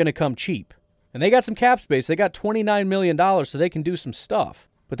that ain't going to come cheap. And they got some cap space. They got $29 million so they can do some stuff.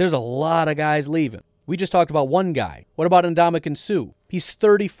 But there's a lot of guys leaving. We just talked about one guy. What about Ndamukong Suh? He's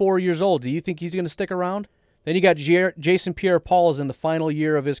 34 years old. Do you think he's going to stick around? Then you got Jason Pierre-Paul is in the final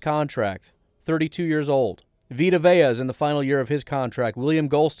year of his contract, 32 years old. Vita Vea is in the final year of his contract. William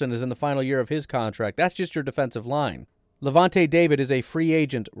Golston is in the final year of his contract. That's just your defensive line. Levante David is a free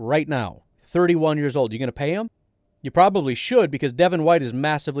agent right now, 31 years old. You going to pay him? You probably should because Devin White is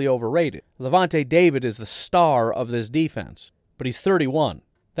massively overrated. Levante David is the star of this defense, but he's 31.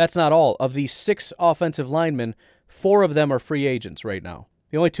 That's not all. Of these 6 offensive linemen, 4 of them are free agents right now.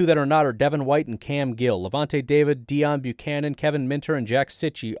 The only 2 that are not are Devin White and Cam Gill. Levante David, Deion Buchanan, Kevin Minter, and Jack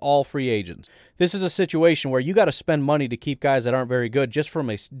Sitchie, all free agents. This is a situation where you got to spend money to keep guys that aren't very good just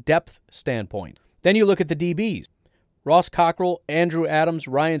from a depth standpoint. Then you look at the DBs. Ross Cockrell, Andrew Adams,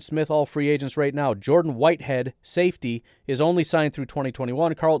 Ryan Smith, all free agents right now. Jordan Whitehead, safety, is only signed through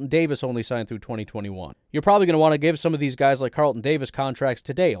 2021. Carlton Davis only signed through 2021. You're probably going to want to give some of these guys like Carlton Davis contracts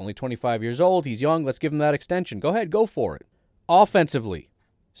today. Only 25 years old. He's young. Let's give him that extension. Go ahead. Go for it. Offensively,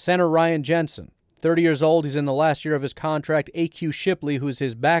 center Ryan Jensen, 30 years old. He's in the last year of his contract. A.Q. Shipley, who's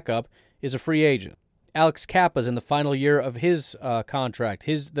his backup, is a free agent. Alex Kappa's in the final year of his contract.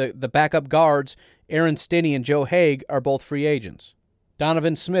 The backup guards, Aaron Stinney and Joe Haig, are both free agents.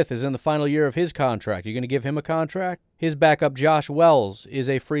 Donovan Smith is in the final year of his contract. You going to give him a contract? His backup, Josh Wells, is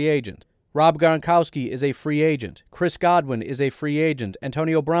a free agent. Rob Gronkowski is a free agent. Chris Godwin is a free agent.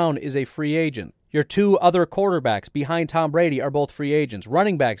 Antonio Brown is a free agent. Your 2 other quarterbacks behind Tom Brady are both free agents.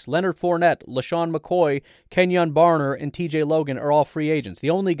 Running backs, Leonard Fournette, LaShawn McCoy, Kenyon Barner, and TJ Logan are all free agents. The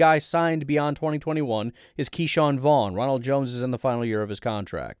only guy signed beyond 2021 is Keyshawn Vaughn. Ronald Jones is in the final year of his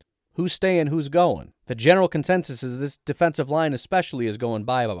contract. Who's staying, who's going? The general consensus is this defensive line especially is going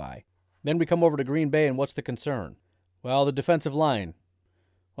bye-bye. Then we come over to Green Bay, and what's the concern? Well, the defensive line.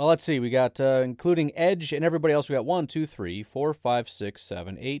 Well, let's see. We got, including edge and everybody else, we got 1, 2, 3, 4, 5, 6,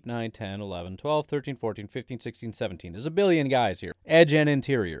 7, 8, 9, 10, 11, 12, 13, 14, 15, 16, 17. There's a billion guys here. Edge and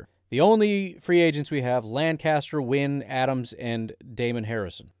interior. The only free agents we have, Lancaster, Wynn, Adams, and Damon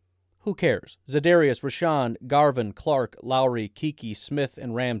Harrison. Who cares? Za'Darius, Rashawn, Garvin, Clark, Lowry, Kiki, Smith,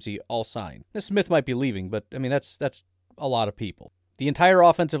 and Ramsey all signed. Now, Smith might be leaving, but, I mean, that's a lot of people. The entire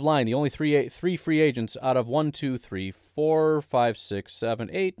offensive line, the only three free agents out of 1, 2, 3, 4, 5, 6, 7,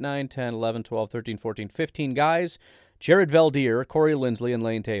 8, 9, 10, 11, 12, 13, 14, 15 guys, Jared Valdir, Corey Linsley, and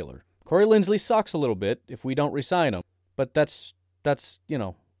Lane Taylor. Corey Linsley sucks a little bit if we don't re-sign him, but that's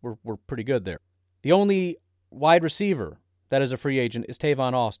we're pretty good there. The only wide receiver that is a free agent is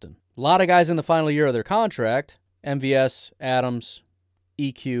Tavon Austin. A lot of guys in the final year of their contract, MVS, Adams,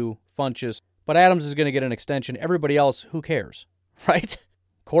 EQ, Funchess, but Adams is going to get an extension. Everybody else, who cares? Right?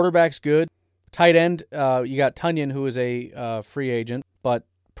 Quarterback's good. Tight end, you got Tunyon, who is a free agent, but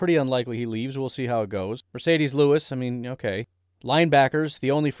pretty unlikely he leaves. We'll see how it goes. Mercedes Lewis, I mean, okay. Linebackers,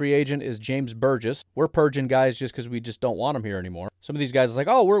 the only free agent is James Burgess. We're purging guys just because we just don't want them here anymore. Some of these guys are like,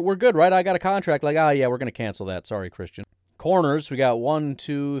 oh, we're good, right? I got a contract. Like, yeah, we're going to cancel that. Sorry, Christian. Corners, we got 1,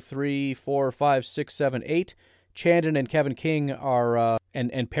 2, 3, 4, 5, 6, 7, 8. Chandon and Kevin King are,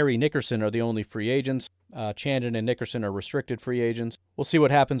 and Perry Nickerson are the only free agents. Chandon and Nickerson are restricted free agents. We'll see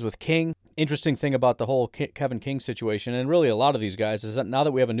what happens with King. Interesting thing about the whole Kevin King situation, and really a lot of these guys, is that now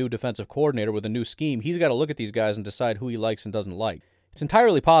that we have a new defensive coordinator with a new scheme, he's got to look at these guys and decide who he likes and doesn't like. It's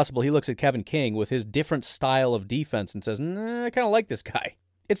entirely possible he looks at Kevin King with his different style of defense and says, nah, I kind of like this guy.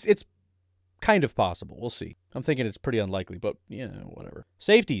 It's kind of possible. We'll see. I'm thinking it's pretty unlikely, but, whatever.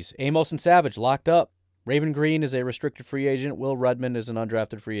 Safeties, Amos and Savage locked up. Raven Green is a restricted free agent. Will Redmond is an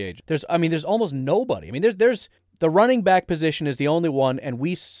undrafted free agent. There's almost nobody. I mean, there's the running back position is the only one, and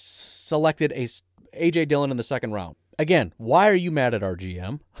we selected A.J. Dillon in the second round. Again, why are you mad at our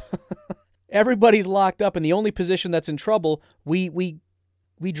GM? Everybody's locked up, and the only position that's in trouble, we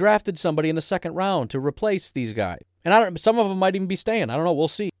drafted somebody in the second round to replace these guys. And some of them might even be staying. I don't know. We'll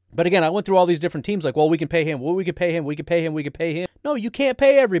see. But again, I went through all these different teams like, well, we can pay him. Well, we could pay him. We could pay him. We could pay him. No, you can't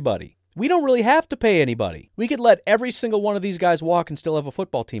pay everybody. We don't really have to pay anybody. We could let every single one of these guys walk and still have a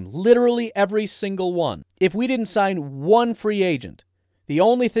football team. Literally every single one. If we didn't sign one free agent, the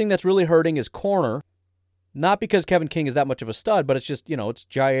only thing that's really hurting is corner. Not because Kevin King is that much of a stud, but it's just, it's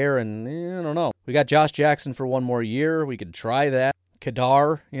Jair and I don't know. We got Josh Jackson for one more year. We could try that.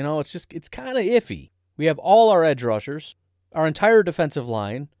 Kadar, it's kind of iffy. We have all our edge rushers, our entire defensive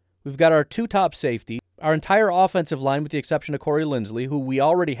line. We've got our 2 top safety, our entire offensive line with the exception of Corey Linsley, who we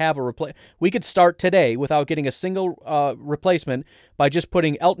already have a replace. We could start today without getting a single replacement by just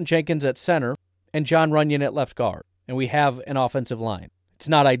putting Elton Jenkins at center and John Runyon at left guard, and we have an offensive line. It's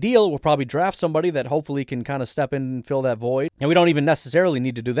not ideal. We'll probably draft somebody that hopefully can kind of step in and fill that void. And we don't even necessarily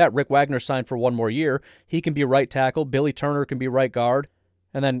need to do that. Rick Wagner signed for one more year. He can be right tackle. Billy Turner can be right guard.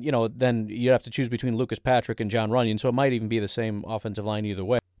 And then, then you have to choose between Lucas Patrick and John Runyon, so it might even be the same offensive line either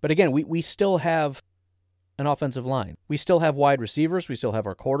way. But again, we still have an offensive line. We still have wide receivers. We still have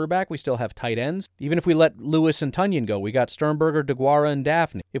our quarterback. We still have tight ends. Even if we let Lewis and Tunyon go, we got Sternberger, DeGuara, and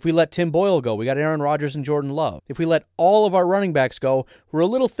Daphne. If we let Tim Boyle go, we got Aaron Rodgers and Jordan Love. If we let all of our running backs go, we're a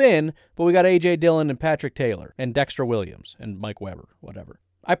little thin, but we got A.J. Dillon and Patrick Taylor and Dexter Williams and Mike Weber, whatever.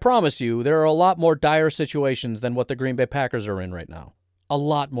 I promise you, there are a lot more dire situations than what the Green Bay Packers are in right now. A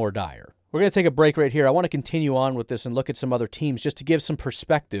lot more dire. We're going to take a break right here. I want to continue on with this and look at some other teams just to give some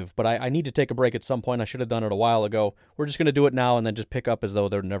perspective, but I need to take a break at some point. I should have done it a while ago. We're just going to do it now and then just pick up as though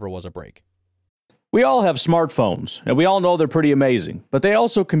there never was a break. We all have smartphones, and we all know they're pretty amazing, but they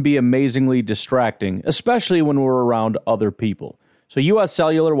also can be amazingly distracting, especially when we're around other people. So US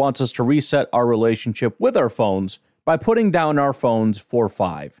Cellular wants us to reset our relationship with our phones by putting down our phones for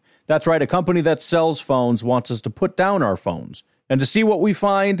 $5. That's right, a company that sells phones wants us to put down our phones. And to see what we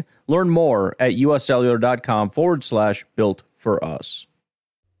find, learn more at uscellular.com/built-for-us.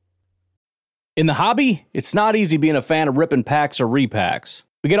 In the hobby, it's not easy being a fan of ripping packs or repacks.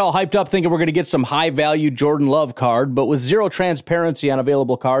 We get all hyped up thinking we're going to get some high-value Jordan Love card, but with zero transparency on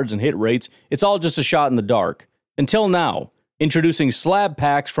available cards and hit rates, it's all just a shot in the dark. Until now, introducing slab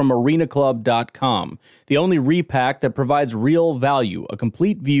packs from arenaclub.com, the only repack that provides real value, a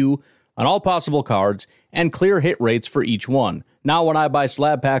complete view on all possible cards, and clear hit rates for each one. Now when I buy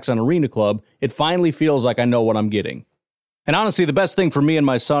slab packs on Arena Club, it finally feels like I know what I'm getting. And honestly, the best thing for me and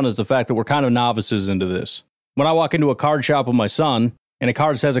my son is the fact that we're kind of novices into this. When I walk into a card shop with my son, and a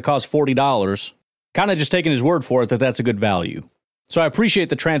card says it costs $40, kind of just taking his word for it that that's a good value. So I appreciate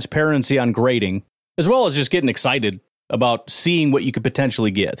the transparency on grading, as well as just getting excited about seeing what you could potentially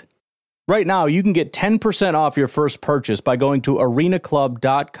get. Right now, you can get 10% off your first purchase by going to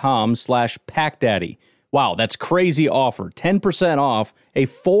arenaclub.com/packdaddy. Wow, that's crazy offer. 10% off a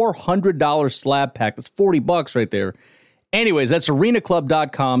 $400 slab pack. That's $40 right there. Anyways, that's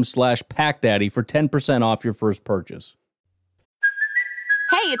arenaclub.com/packdaddy for 10% off your first purchase.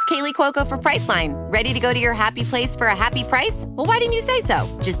 Hey, it's Kaylee Cuoco for Priceline. Ready to go to your happy place for a happy price? Well, why didn't you say so?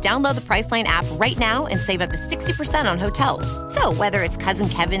 Just download the Priceline app right now and save up to 60% on hotels. So whether it's Cousin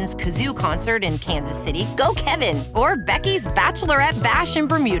Kevin's Kazoo Concert in Kansas City, go Kevin, or Becky's Bachelorette Bash in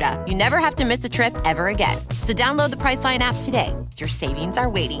Bermuda, you never have to miss a trip ever again. So download the Priceline app today. Your savings are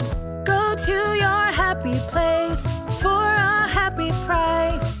waiting. Go to your happy place for a happy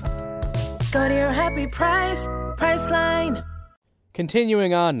price. Go to your happy price, Priceline.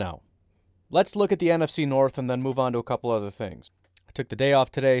 Continuing on now, let's look at the NFC North and then move on to a couple other things. I took the day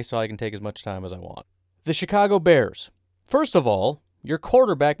off today so I can take as much time as I want. The Chicago Bears. First of all, your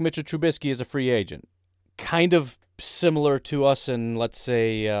quarterback, Mitchell Trubisky, is a free agent. Kind of similar to us and, let's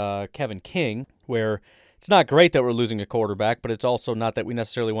say, Kevin King, where it's not great that we're losing a quarterback, but it's also not that we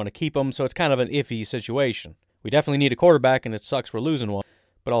necessarily want to keep him, so it's kind of an iffy situation. We definitely need a quarterback, and it sucks we're losing one,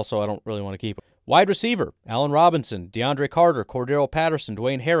 but also I don't really want to keep him. Wide receiver, Allen Robinson, DeAndre Carter, Cordero Patterson,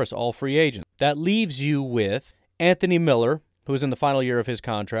 Dwayne Harris, all free agents. That leaves you with Anthony Miller, who is in the final year of his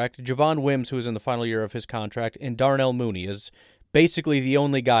contract, Javon Wims, who is in the final year of his contract, and Darnell Mooney is basically the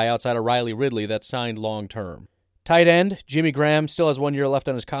only guy outside of Riley Ridley that's signed long-term. Tight end, Jimmy Graham still has 1 year left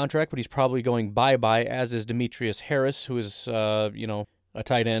on his contract, but he's probably going bye-bye, as is Demetrius Harris, who is, a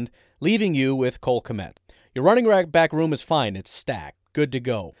tight end, leaving you with Cole Kmet. Your running back room is fine. It's stacked. Good to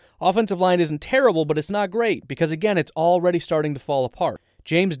go. Offensive line isn't terrible, but it's not great because, again, it's already starting to fall apart.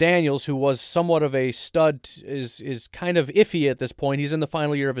 James Daniels, who was somewhat of a stud, is kind of iffy at this point. He's in the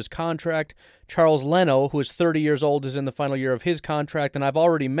final year of his contract. Charles Leno, who is 30 years old, is in the final year of his contract. And I've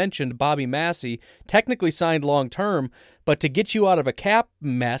already mentioned Bobby Massey, technically signed long-term, but to get you out of a cap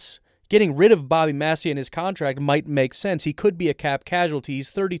mess, getting rid of Bobby Massey and his contract might make sense. He could be a cap casualty. He's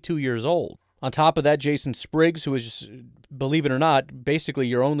 32 years old. On top of that, Jason Spriggs, who is, believe it or not, basically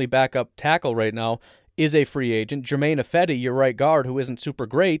your only backup tackle right now, is a free agent. Jermaine Ifedi, your right guard, who isn't super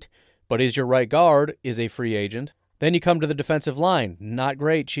great, but is your right guard, is a free agent. Then you come to the defensive line. Not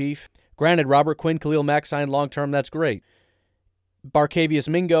great, Chief. Granted, Robert Quinn, Khalil Mack signed long-term. That's great. Barkevius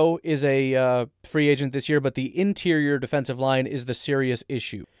Mingo is a free agent this year, but the interior defensive line is the serious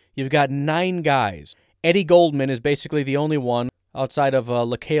issue. You've got 9 guys. Eddie Goldman is basically the only one outside of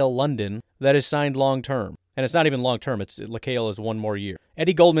LaCale London that is signed long-term. And it's not even long-term. LaCale is 1 more year.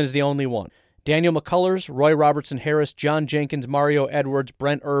 Eddie Goldman is the only one. Daniel McCullers, Roy Robertson Harris, John Jenkins, Mario Edwards,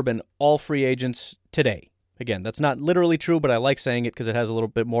 Brent Urban, all free agents today. Again, that's not literally true, but I like saying it because it has a little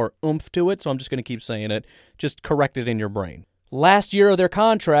bit more oomph to it, so I'm just going to keep saying it. Just correct it in your brain. Last year of their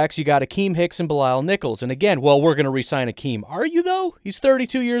contracts, you got Akeem Hicks and Bilal Nichols. And again, well, we're going to re-sign Akeem. Are you, though? He's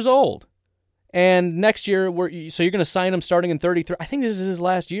 32 years old. And next year, so you're going to sign him starting in 33. I think this is his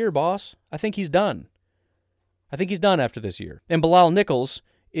last year, boss. I think he's done. I think he's done after this year. And Bilal Nichols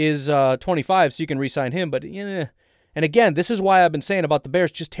is 25, so you can re-sign him. But, yeah. And again, this is why I've been saying about the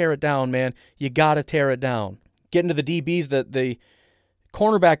Bears, just tear it down, man. You got to tear it down. Getting to the DBs, the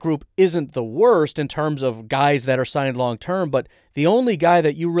cornerback group isn't the worst in terms of guys that are signed long-term, but the only guy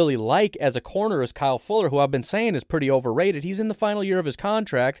that you really like as a corner is Kyle Fuller, who I've been saying is pretty overrated. He's in the final year of his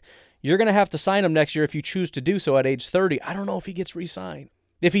contract. You're going to have to sign him next year if you choose to do so at age 30. I don't know if he gets re-signed.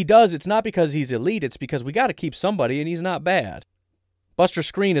 If he does, it's not because he's elite. It's because we got to keep somebody, and he's not bad. Buster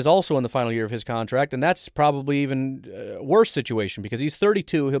Skrine is also in the final year of his contract, and that's probably even worse situation because he's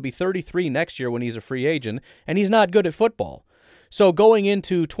 32. He'll be 33 next year when he's a free agent, and he's not good at football. So going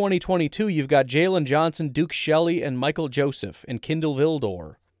into 2022, you've got Jalen Johnson, Duke Shelley, and Michael Joseph, and Kindle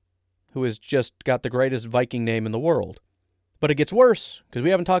Vildor, who has just got the greatest Viking name in the world. But it gets worse, because we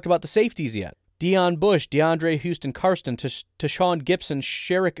haven't talked about the safeties yet. Deion Bush, DeAndre Houston Karsten, Tashawn Gibson,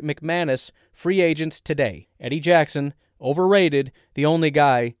 Sherrick McManus, free agents today. Eddie Jackson, overrated, the only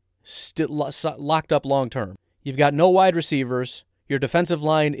guy locked up long-term. You've got no wide receivers. Your defensive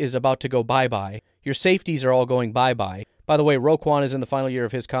line is about to go bye-bye. Your safeties are all going bye-bye. By the way, Roquan is in the final year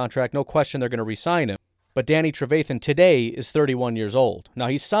of his contract. No question they're going to re-sign him. But Danny Trevathan today is 31 years old. Now,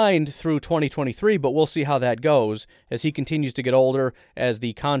 he's signed through 2023, but we'll see how that goes as he continues to get older, as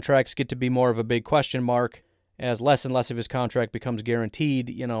the contracts get to be more of a big question mark, as less and less of his contract becomes guaranteed.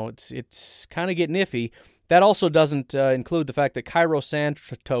 You know, it's kind of getting iffy. That also doesn't include the fact that Cairo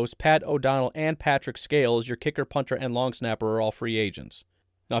Santos, Pat O'Donnell, and Patrick Scales, your kicker, punter, and long snapper, are all free agents.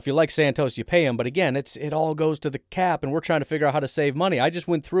 Now, if you like Santos, you pay him, but again, it all goes to the cap, and we're trying to figure out how to save money. I just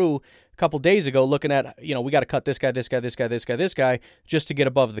went through a couple days ago looking at, we got to cut this guy, this guy, this guy, this guy, this guy, just to get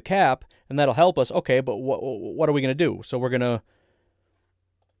above the cap, and that'll help us. Okay, but what are we going to do? So we're going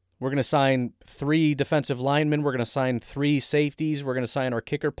to sign 3 defensive linemen. We're going to sign 3 safeties. We're going to sign our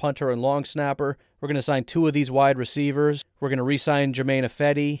kicker, punter, and long snapper. We're going to sign 2 of these wide receivers. We're going to re-sign Jermaine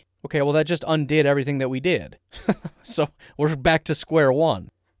Ifedi. Okay, well, that just undid everything that we did. So we're back to square one.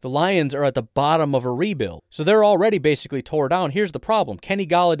 The Lions are at the bottom of a rebuild. So they're already basically tore down. Here's the problem. Kenny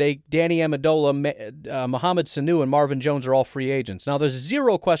Golladay, Danny Amendola, Mohamed Sanu, and Marvin Jones are all free agents. Now, there's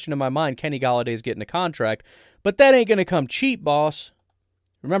zero question in my mind Kenny Galladay's getting a contract, but that ain't going to come cheap, boss.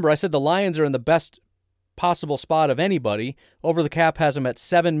 Remember, I said the Lions are in the best possible spot of anybody. Over the cap has them at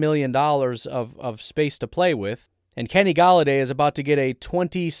 $7 million of space to play with. And Kenny Golladay is about to get a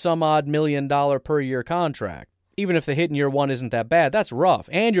 $20-some-odd million per year contract. Even if the hit in year 1 isn't that bad, that's rough.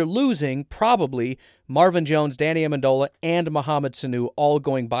 And you're losing probably Marvin Jones, Danny Amendola, and Mohamed Sanu all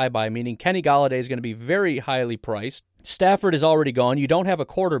going bye-bye, meaning Kenny Golladay is going to be very highly priced. Stafford is already gone. You don't have a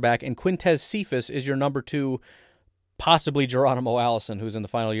quarterback, and Quintez Cephas is your number 2, possibly Geronimo Allison, who's in the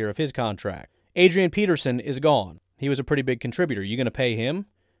final year of his contract. Adrian Peterson is gone. He was a pretty big contributor. You going to pay him?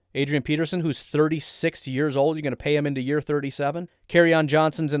 Adrian Peterson, who's 36 years old, you're going to pay him into year 37? Kerryon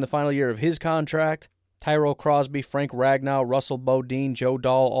Johnson's in the final year of his contract. Tyrell Crosby, Frank Ragnow, Russell Bodine, Joe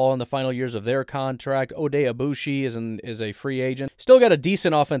Dahl, all in the final years of their contract. Oday Abushi is a free agent. Still got a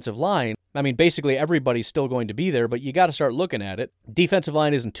decent offensive line. I mean, basically everybody's still going to be there, but you got to start looking at it. Defensive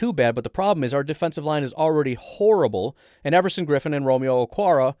line isn't too bad, but the problem is our defensive line is already horrible, and Everson Griffin and Romeo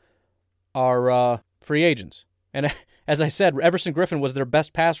Okwara are free agents. And as I said, Everson Griffin was their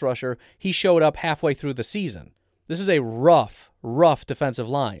best pass rusher. He showed up halfway through the season. This is a rough defensive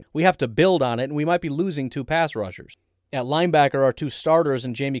line. We have to build on it, and we might be losing 2 pass rushers. At linebacker, our 2 starters,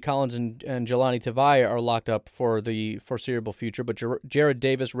 and Jamie Collins and Jelani Tavai are locked up for the foreseeable future, but Jared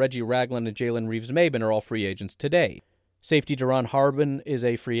Davis, Reggie Ragland, and Jalen Reeves-Maben are all free agents today. Safety Deron Harbin is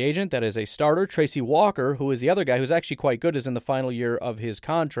a free agent. That is a starter. Tracy Walker, who is the other guy who's actually quite good, is in the final year of his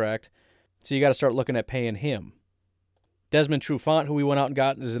contract, so you got to start looking at paying him. Desmond Trufant, who we went out and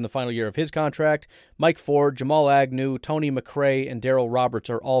got, is in the final year of his contract. Mike Ford, Jamal Agnew, Tony McRae, and Darryl Roberts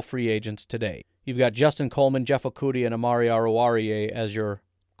are all free agents today. You've got Justin Coleman, Jeff Okudah, and Amari Arouarieh as your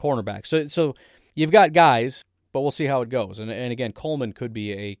cornerbacks. So you've got guys, but we'll see how it goes. And again, Coleman could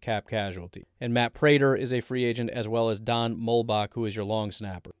be a cap casualty. And Matt Prater is a free agent, as well as Don Mulbach, who is your long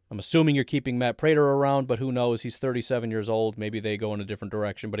snapper. I'm assuming you're keeping Matt Prater around, but who knows? He's 37 years old. Maybe they go in a different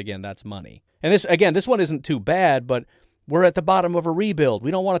direction, but again, that's money. And this one isn't too bad, but we're at the bottom of a rebuild.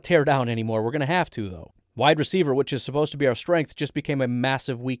 We don't want to tear down anymore. We're going to have to, though. Wide receiver, which is supposed to be our strength, just became a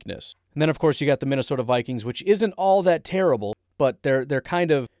massive weakness. And then, of course, you got the Minnesota Vikings, which isn't all that terrible, but they're trying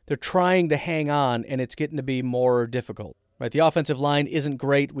to hang on, and it's getting to be more difficult. Right? The offensive line isn't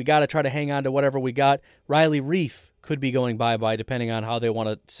great. We got to try to hang on to whatever we got. Riley Reif could be going bye-bye depending on how they want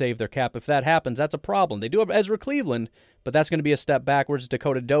to save their cap. If that happens, that's a problem. They do have Ezra Cleveland, but that's going to be a step backwards.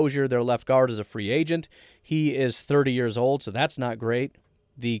 Dakota Dozier, their left guard, is a free agent. He is 30 years old, so that's not great.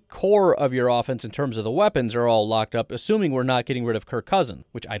 The core of your offense in terms of the weapons are all locked up, assuming we're not getting rid of Kirk Cousins,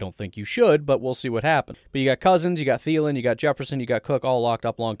 which I don't think you should, but we'll see what happens. But you got Cousins, you got Thielen, you got Jefferson, you got Cook, all locked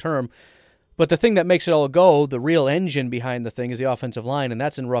up long-term. But the thing that makes it all go, the real engine behind the thing, is the offensive line, and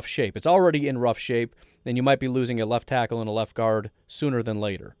that's in rough shape. It's already in rough shape, and you might be losing a left tackle and a left guard sooner than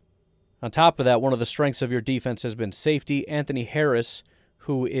later. On top of that, one of the strengths of your defense has been safety. Anthony Harris,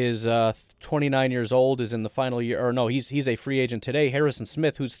 who is 29 years old, is in the final year. Or no, he's a free agent today. Harrison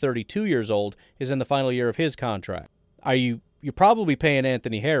Smith, who's 32 years old, is in the final year of his contract. You're probably paying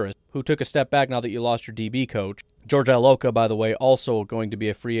Anthony Harris, who took a step back now that you lost your DB coach. George Iloka, by the way, also going to be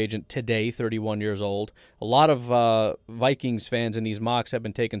a free agent today, 31 years old. A lot of Vikings fans in these mocks have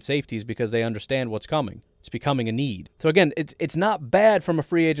been taking safeties because they understand what's coming. It's becoming a need. So again, it's not bad from a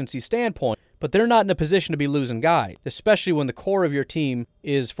free agency standpoint, but they're not in a position to be losing guys, especially when the core of your team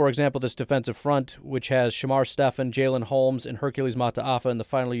is, for example, this defensive front, which has Shamar Stephen, Jalen Holmes, and Hercules Mataafa in the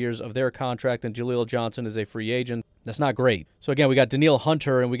final years of their contract, and Jaleel Johnson is a free agent. That's not great. So again, we got Danielle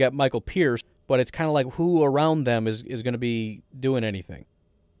Hunter and we got Michael Pierce, but it's kind of like who around them is going to be doing anything.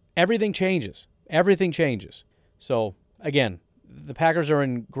 Everything changes. Everything changes. So again, the Packers are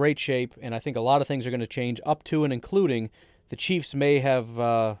in great shape, and I think a lot of things are going to change up to and including the Chiefs may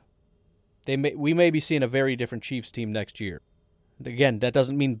have we may be seeing a very different Chiefs team next year. Again, that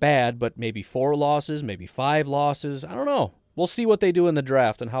doesn't mean bad, but maybe 4 losses, maybe 5 losses. I don't know. We'll see what they do in the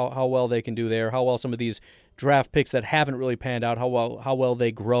draft and how well they can do there, how well some of these draft picks that haven't really panned out, how well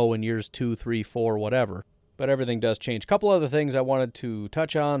they grow in years 2, 3, 4, whatever. But everything does change. A couple other things I wanted to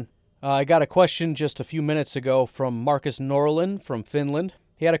touch on. I got a question just a few minutes ago from Marcus Norlin from Finland.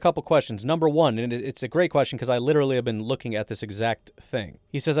 He had a couple questions. Number one, and it's a great question because I literally have been looking at this exact thing.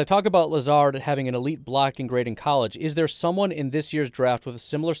 He says, I talked about Lazard having an elite blocking grade in college. Is there someone in this year's draft with a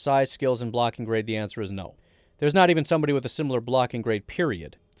similar size, skills, and blocking grade? The answer is no. There's not even somebody with a similar blocking grade,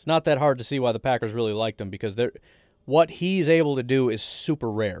 period. It's not that hard to see why the Packers really liked him because what he's able to do is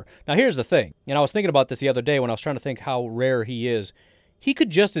super rare. Now, here's the thing. And I was thinking about this the other day when I was trying to think how rare he is. He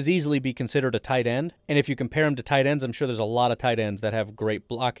could just as easily be considered a tight end, and if you compare him to tight ends, I'm sure there's a lot of tight ends that have great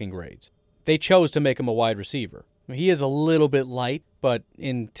blocking grades. They chose to make him a wide receiver. He is a little bit light, but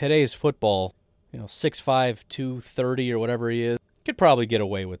in today's football, 6'5", 230 or whatever he is, could probably get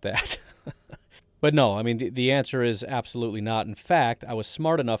away with that. But no, I mean, the answer is absolutely not. In fact, I was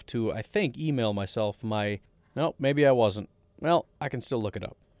smart enough to, I think, email myself no, maybe I wasn't. Well, I can still look it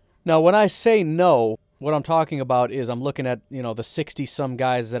up. Now, when I say no, what I'm talking about is I'm looking at, the 60-some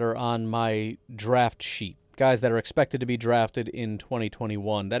guys that are on my draft sheet, guys that are expected to be drafted in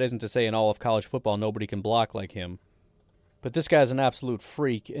 2021. That isn't to say in all of college football nobody can block like him. But this guy's an absolute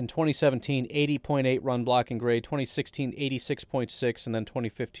freak. In 2017, 80.8 run blocking grade, 2016, 86.6, and then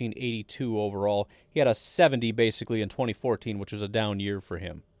 2015, 82 overall. He had a 70 basically in 2014, which was a down year for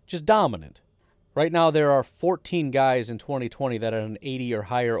him. Just dominant. Right now, there are 14 guys in 2020 that had an 80 or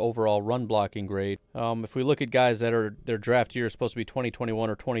higher overall run blocking grade. If we look at guys that are their draft year is supposed to be 2021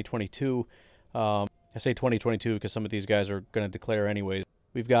 or 2022, I say 2022 because some of these guys are going to declare anyways.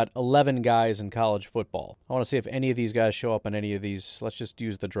 We've got 11 guys in college football. I want to see if any of these guys show up on any of these. Let's just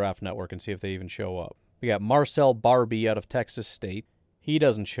use the draft network and see if they even show up. We got Marcel Barbie out of Texas State. He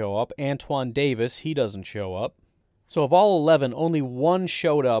doesn't show up. Antoine Davis, he doesn't show up. So of all 11, only one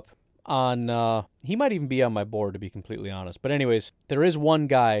showed up on, he might even be on my board to be completely honest. But anyways, there is one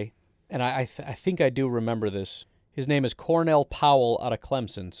guy, and I think I do remember this. His name is Cornell Powell out of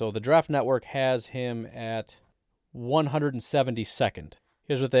Clemson. So the draft network has him at 172nd.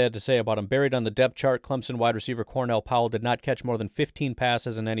 Here's what they had to say about him. Buried on the depth chart, Clemson wide receiver Cornell Powell did not catch more than 15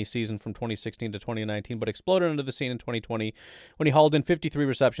 passes in any season from 2016 to 2019, but exploded into the scene in 2020 when he hauled in 53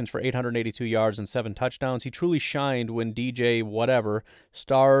 receptions for 882 yards and 7 touchdowns. He truly shined when DJ whatever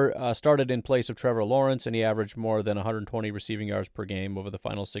started in place of Trevor Lawrence, and he averaged more than 120 receiving yards per game over the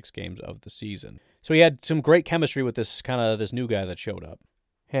final 6 games of the season. So he had some great chemistry with this new guy that showed up.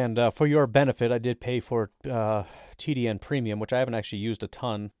 And for your benefit, I did pay for TDN Premium, which I haven't actually used a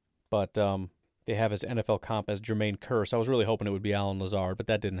ton, but they have his NFL comp as Jermaine Kearse. I was really hoping it would be Allen Lazard, but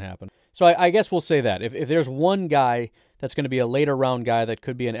that didn't happen. So I guess we'll say that. If there's one guy that's going to be a later round guy that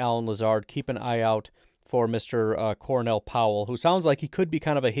could be an Allen Lazard, keep an eye out for Mr. Cornell Powell, who sounds like he could be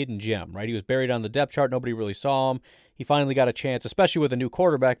kind of a hidden gem, right? He was buried on the depth chart. Nobody really saw him. He finally got a chance, especially with a new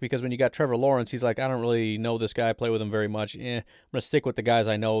quarterback, because when you got Trevor Lawrence, he's like, I don't really know this guy, play with him very much. I'm going to stick with the guys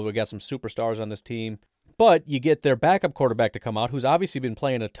I know. We got some superstars on this team. But you get their backup quarterback to come out, who's obviously been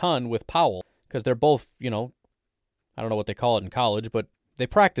playing a ton with Powell, because they're both, I don't know what they call it in college, but they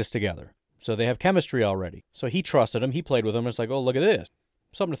practice together. So they have chemistry already. So he trusted him. He played with him. It's like, oh, look at this.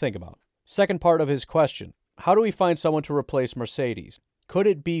 Something to think about. Second part of his question. How do we find someone to replace Mercedes? Could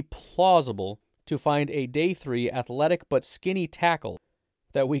it be plausible to find a day 3 athletic but skinny tackle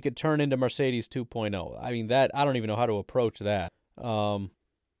that we could turn into Mercedes 2.0? I mean, that I don't even know how to approach that.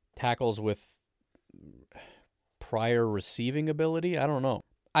 Tackles with prior receiving ability? I don't know.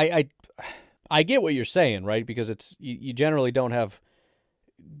 I get what you're saying, right? Because it's you generally don't have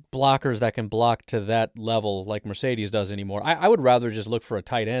blockers that can block to that level like Mercedes does anymore. I would rather just look for a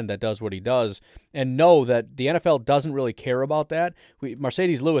tight end that does what he does and know that the NFL doesn't really care about that.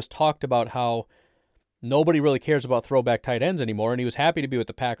 Mercedes Lewis talked about how nobody really cares about throwback tight ends anymore, and he was happy to be with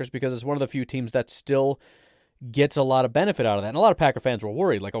the Packers because it's one of the few teams that still gets a lot of benefit out of that. And a lot of Packer fans were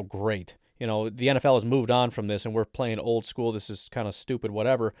worried, like, oh, great. The NFL has moved on from this, and we're playing old school. This is kind of stupid,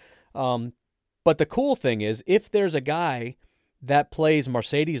 whatever. But the cool thing is, if there's a guy that plays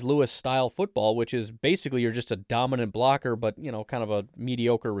Mercedes Lewis style football, which is basically you're just a dominant blocker, but, kind of a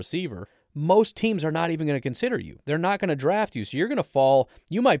mediocre receiver, most teams are not even going to consider you. They're not going to draft you. So you're going to fall.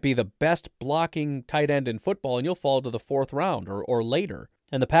 You might be the best blocking tight end in football, and you'll fall to the 4th round or later.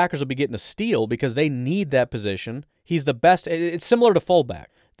 And the Packers will be getting a steal because they need that position. He's the best. It's similar to fullback.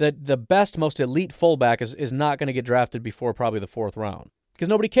 The best, most elite fullback is not going to get drafted before probably the 4th round because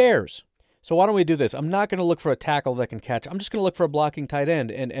nobody cares. So why don't we do this? I'm not going to look for a tackle that can catch. I'm just going to look for a blocking tight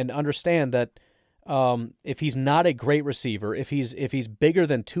end and understand that if he's not a great receiver, if he's bigger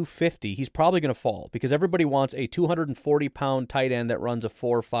than 250, he's probably going to fall because everybody wants a 240-pound tight end that runs a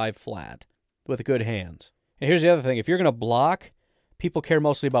 4.5 flat with good hands. And here's the other thing. If you're going to block, people care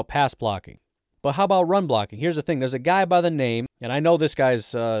mostly about pass blocking. But how about run blocking? Here's the thing. There's a guy by the name, and I know this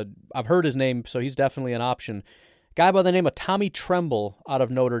guy's, I've heard his name, so he's definitely an option. Guy by the name of Tommy Tremble out of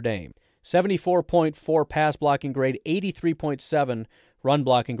Notre Dame. 74.4 pass blocking grade, 83.7 run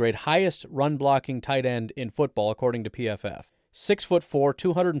blocking grade, highest run blocking tight end in football according to PFF. 6'4",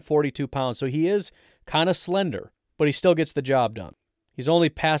 242 pounds, so he is kind of slender, but he still gets the job done. He's only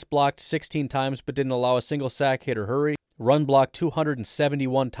pass blocked 16 times, but didn't allow a single sack, hit, or hurry. Run blocked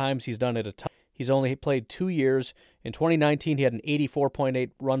 271 times. He's done it a ton. He's only played 2 years. In 2019, he had an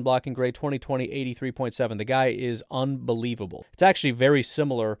 84.8 run blocking grade, 2020, 83.7. The guy is unbelievable. It's actually very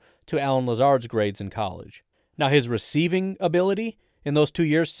similar to Allen Lazard's grades in college. Now, his receiving ability in those 2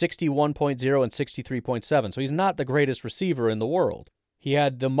 years, 61.0 and 63.7. So he's not the greatest receiver in the world. He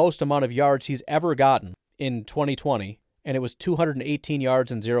had the most amount of yards he's ever gotten in 2020, and it was 218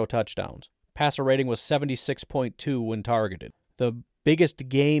 yards and 0 touchdowns. Passer rating was 76.2 when targeted. The biggest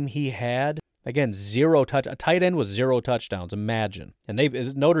game he had, again, 0 touch. A tight end was 0 touchdowns. Imagine. And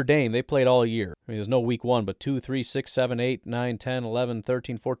Notre Dame, they played all year. I mean, there's no week 1, but 2, 3, 6, 7, 8, 9, 10, 11,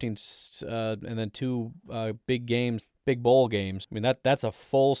 13, 14, and then 2 big games, big bowl games. I mean, that's a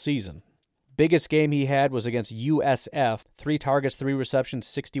full season. Biggest game he had was against USF. 3 targets, 3 receptions,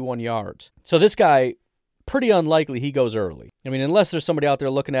 61 yards. So this guy, pretty unlikely he goes early. I mean, unless there's somebody out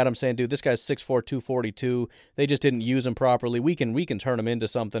there looking at him saying, dude, this guy's 6'4", 242. They just didn't use him properly. We can turn him into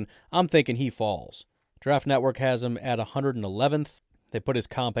something. I'm thinking he falls. Draft Network has him at 111th. They put his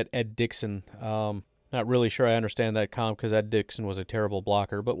comp at Ed Dixon. Not really sure I understand that comp because Ed Dixon was a terrible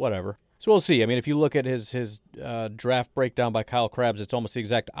blocker, but whatever. So we'll see. I mean, if you look at his draft breakdown by Kyle Krabs, it's almost the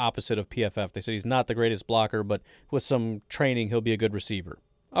exact opposite of PFF. They said he's not the greatest blocker, but with some training, he'll be a good receiver.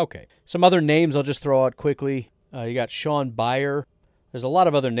 Okay. Some other names I'll just throw out quickly. You got Sean Byer. There's a lot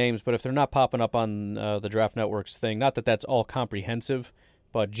of other names, but if they're not popping up on the Draft Network's thing, not that that's all comprehensive,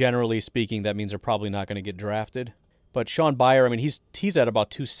 but generally speaking, that means they're probably not going to get drafted. But Sean Byer, I mean, he's at about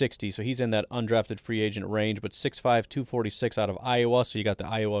 260, so he's in that undrafted free agent range, but 6'5", 246 out of Iowa, so you got the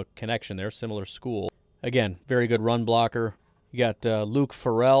Iowa connection there, similar school. Again, very good run blocker. You got Luke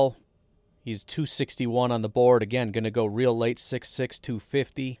Farrell. He's 261 on the board. Again, going to go real late, 6'6",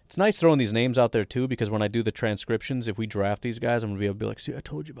 250. It's nice throwing these names out there, too, because when I do the transcriptions, if we draft these guys, I'm going to be able to be like, see, I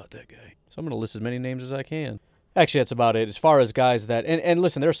told you about that guy. So I'm going to list as many names as I can. Actually, that's about it. As far as guys that, and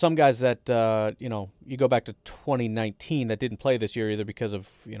listen, there are some guys that, you go back to 2019 that didn't play this year either because of,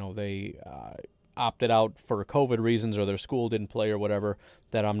 they opted out for COVID reasons or their school didn't play or whatever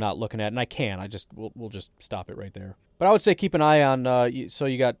that I'm not looking at. And I can. We'll just stop it right there. But I would say keep an eye on, so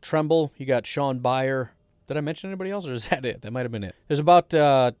you got Tremble, you got Sean Byer. Did I mention anybody else or is that it? That might have been it. There's about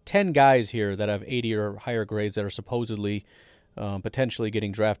 10 guys here that have 80 or higher grades that are supposedly potentially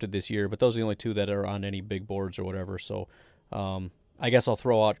getting drafted this year, but those are the only 2 that are on any big boards or whatever. So I guess I'll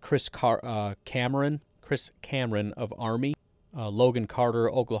throw out Chris Cameron of Army, Logan Carter,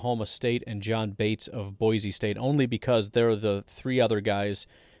 Oklahoma State, and John Bates of Boise State, only because they're the 3 other guys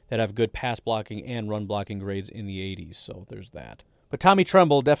that have good pass blocking and run blocking grades in the 80s, so there's that. But Tommy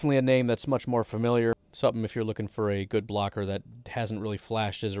Tremble, definitely a name that's much more familiar. Something if you're looking for a good blocker that hasn't really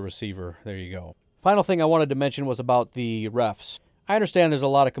flashed as a receiver. There you go. Final thing I wanted to mention was about the refs. I understand there's a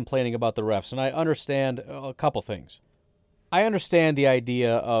lot of complaining about the refs, and I understand a couple things. I understand the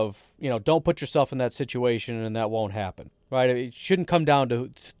idea of, don't put yourself in that situation and that won't happen, right? It shouldn't come down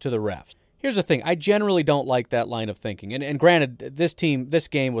to the refs. Here's the thing. I generally don't like that line of thinking. And granted, this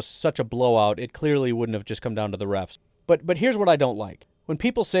game was such a blowout, it clearly wouldn't have just come down to the refs. But here's what I don't like. When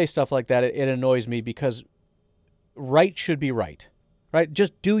people say stuff like that, it annoys me because right should be right. Right?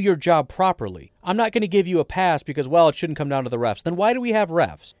 Just do your job properly. I'm not going to give you a pass because, it shouldn't come down to the refs. Then why do we have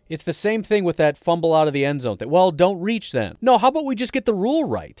refs? It's the same thing with that fumble out of the end zone thing. Don't reach then. No, how about we just get the rule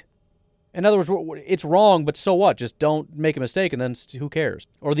right? In other words, it's wrong, but so what? Just don't make a mistake and then who cares?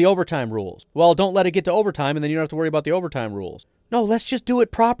 Or the overtime rules. Don't let it get to overtime and then you don't have to worry about the overtime rules. No, let's just do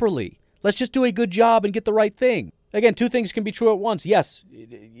it properly. Let's just do a good job and get the right thing. Again, two things can be true at once. Yes,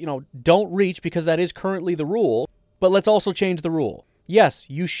 don't reach because that is currently the rule, but let's also change the rule. Yes,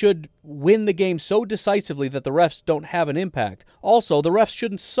 you should win the game so decisively that the refs don't have an impact. Also, the refs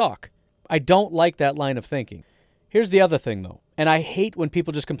shouldn't suck. I don't like that line of thinking. Here's the other thing, though, and I hate when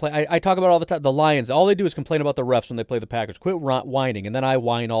people just complain. I talk about all the time, the Lions, all they do is complain about the refs when they play the Packers. Quit whining, and then I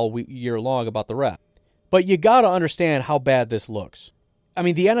whine all year long about the ref. But you got to understand how bad this looks. I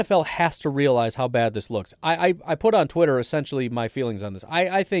mean, the NFL has to realize how bad this looks. I put on Twitter essentially my feelings on this.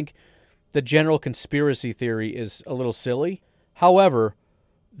 I think the general conspiracy theory is a little silly. However,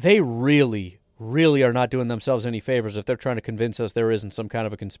 they really, really are not doing themselves any favors if they're trying to convince us there isn't some kind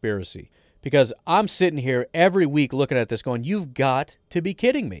of a conspiracy. Because I'm sitting here every week looking at this going, you've got to be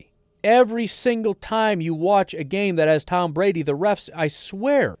kidding me. Every single time you watch a game that has Tom Brady, the refs, I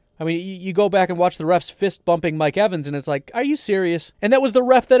swear. I mean, you go back and watch the refs fist-bumping Mike Evans, and it's like, are you serious? And that was the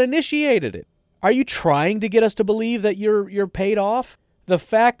ref that initiated it. Are you trying to get us to believe that you're paid off? The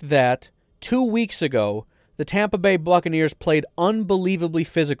fact that 2 weeks ago, the Tampa Bay Buccaneers played unbelievably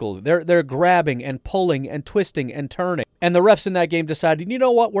physical. They're grabbing and pulling and twisting and turning. And the refs in that game decided, you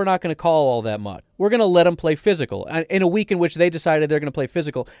know what, we're not going to call all that much. We're going to let them play physical. In a week in which they decided they're going to play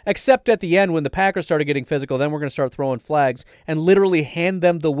physical, except at the end when the Packers started getting physical, then we're going to start throwing flags and literally hand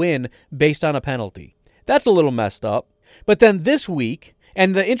them the win based on a penalty. That's a little messed up. But then this week,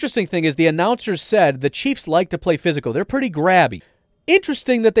 and the interesting thing is the announcers said the Chiefs like to play physical. They're pretty grabby.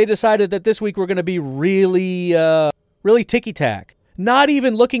 Interesting that they decided that this week we're going to be really ticky-tack. Not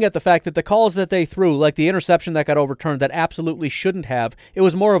even looking at the fact that the calls that they threw, like the interception that got overturned that absolutely shouldn't have, it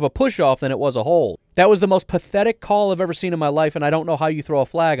was more of a push-off than it was a hold. That was the most pathetic call I've ever seen in my life, and I don't know how you throw a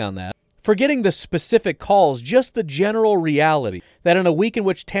flag on that. Forgetting the specific calls, just the general reality that in a week in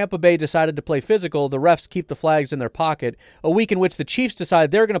which Tampa Bay decided to play physical, the refs keep the flags in their pocket. A week in which the Chiefs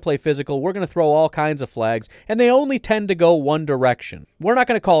decide they're going to play physical, we're going to throw all kinds of flags, and they only tend to go one direction. We're not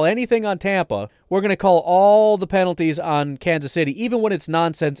going to call anything on Tampa. We're going to call all the penalties on Kansas City, even when it's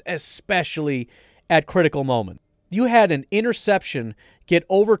nonsense, especially at critical moments. You had an interception get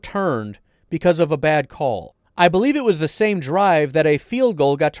overturned because of a bad call. I believe it was the same drive that a field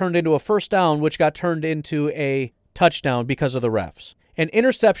goal got turned into a first down, which got turned into a touchdown because of the refs. An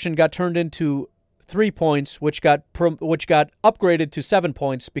interception got turned into 3 points, which got upgraded to 7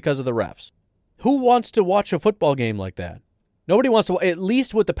 points because of the refs. Who wants to watch a football game like that? Nobody wants to. At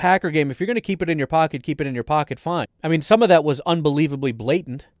least with the Packer game, if you're going to keep it in your pocket, keep it in your pocket, fine. I mean, some of that was unbelievably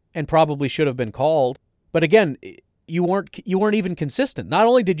blatant and probably should have been called. But again, you weren't even consistent. Not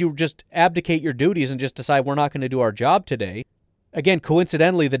only did you just abdicate your duties and just decide we're not going to do our job today. Again,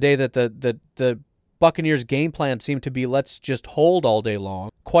 coincidentally, the day that the Buccaneers' game plan seemed to be let's just hold all day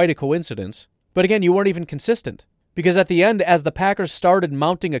long. Quite a coincidence. But again, you weren't even consistent. Because at the end, as the Packers started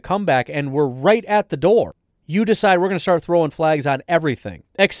mounting a comeback and were right at the door, you decide we're going to start throwing flags on everything,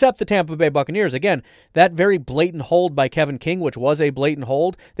 except the Tampa Bay Buccaneers. Again, that very blatant hold by Kevin King, which was a blatant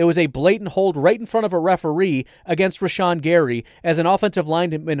hold, there was a blatant hold right in front of a referee against Rashawn Gary as an offensive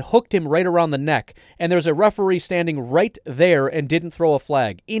lineman hooked him right around the neck, and there's a referee standing right there and didn't throw a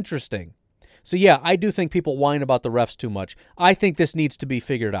flag. Interesting. So yeah, I do think people whine about the refs too much. I think this needs to be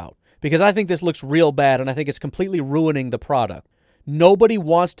figured out, because I think this looks real bad, and I think it's completely ruining the product. Nobody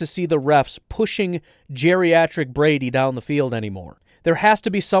wants to see the refs pushing geriatric Brady down the field anymore. There has to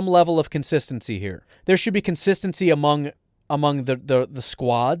be some level of consistency here. There should be consistency among the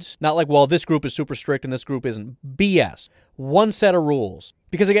squads. Not like, well, this group is super strict and this group isn't. BS. One set of rules.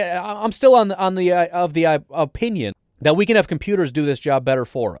 Because again, I'm still on the opinion that we can have computers do this job better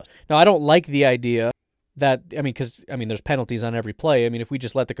for us. Now, I don't like the idea that, because there's penalties on every play. If we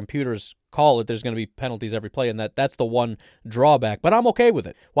just let the computers call it, there's going to be penalties every play, and that's the one drawback. But I'm okay with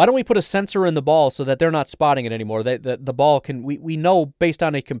it. Why don't we put a sensor in the ball so that they're not spotting it anymore? The ball we know based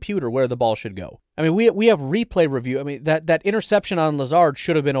on a computer where the ball should go. We have replay review. That interception on Lazard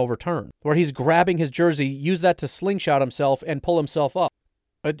should have been overturned, where he's grabbing his jersey, use that to slingshot himself and pull himself up.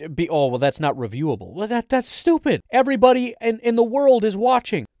 That's not reviewable. Well, that's stupid. Everybody in the world is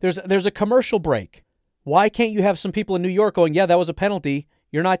watching. There's a commercial break. Why can't you have some people in New York going, yeah, that was a penalty,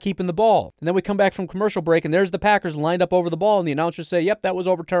 you're not keeping the ball? And then we come back from commercial break, and there's the Packers lined up over the ball, and the announcers say, yep, that was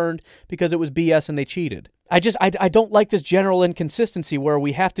overturned because it was BS and they cheated. I don't like this general inconsistency where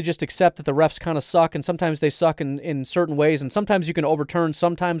we have to just accept that the refs kind of suck, and sometimes they suck in certain ways, and sometimes you can overturn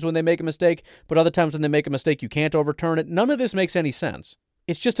sometimes when they make a mistake, but other times when they make a mistake, you can't overturn it. None of this makes any sense.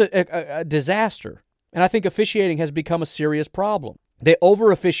 It's just a disaster. And I think officiating has become a serious problem. They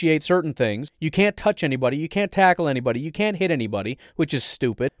over-officiate certain things. You can't touch anybody. You can't tackle anybody. You can't hit anybody, which is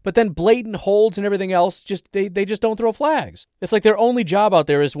stupid. But then blatant holds and everything else, they just don't throw flags. It's like their only job out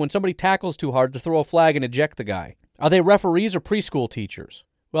there is when somebody tackles too hard to throw a flag and eject the guy. Are they referees or preschool teachers?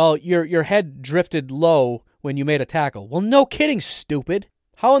 Well, your head drifted low when you made a tackle. Well, no kidding, stupid.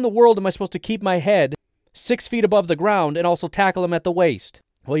 How in the world am I supposed to keep my head 6 feet above the ground and also tackle him at the waist?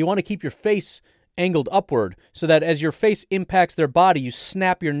 Well, you want to keep your face angled upward so that as your face impacts their body, you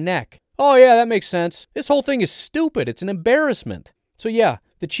snap your neck. Oh yeah, that makes sense. This whole thing is stupid. It's an embarrassment. So yeah,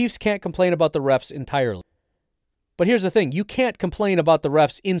 the Chiefs can't complain about the refs entirely. But here's the thing. You can't complain about the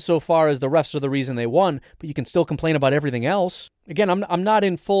refs insofar as the refs are the reason they won, but you can still complain about everything else. Again, I'm not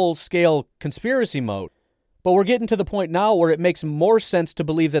in full-scale conspiracy mode, but we're getting to the point now where it makes more sense to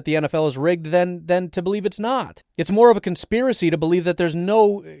believe that the NFL is rigged than to believe it's not. It's more of a conspiracy to believe that there's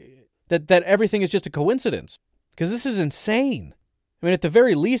no... That everything is just a coincidence. Because this is insane. At the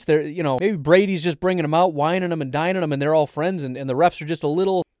very least, maybe Brady's just bringing them out, whining them and dining them, and they're all friends, and the refs are just a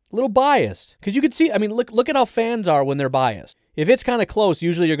little biased. Because you could see, look at how fans are when they're biased. If it's kind of close,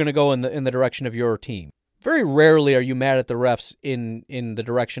 usually you're going to go in the direction of your team. Very rarely are you mad at the refs in the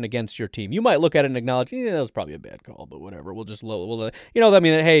direction against your team. You might look at it and acknowledge, that was probably a bad call, but whatever.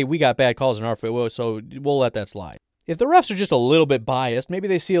 Hey, we got bad calls in our favor, so we'll let that slide. If the refs are just a little bit biased, maybe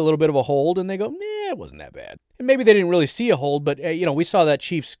they see a little bit of a hold and they go, it wasn't that bad. And maybe they didn't really see a hold, but, we saw that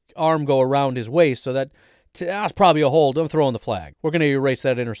Chief's arm go around his waist, so that's probably a hold. I'm throwing the flag. We're going to erase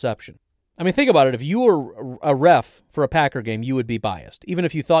that interception. Think about it. If you were a ref for a Packer game, you would be biased, even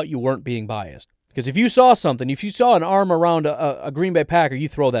if you thought you weren't being biased. Because if you saw something, if you saw an arm around a Green Bay Packer, you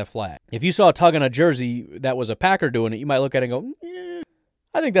throw that flag. If you saw a tug on a jersey that was a Packer doing it, you might look at it and go,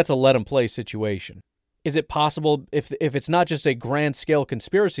 I think that's a let-him-play situation. Is it possible, if it's not just a grand-scale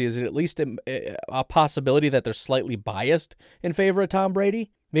conspiracy, is it at least a possibility that they're slightly biased in favor of Tom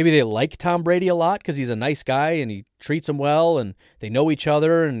Brady? Maybe they like Tom Brady a lot because he's a nice guy and he treats them well and they know each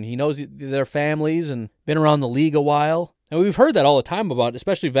other and he knows their families and been around the league a while. And we've heard that all the time about,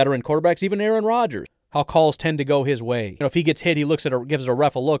 especially veteran quarterbacks, even Aaron Rodgers, how calls tend to go his way. If he gets hit, he gives a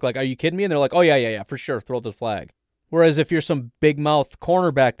ref a look like, are you kidding me? And they're like, oh, yeah, for sure, throw the flag. Whereas if you're some big-mouth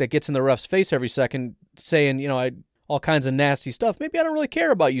cornerback that gets in the ref's face every second saying, all kinds of nasty stuff, maybe I don't really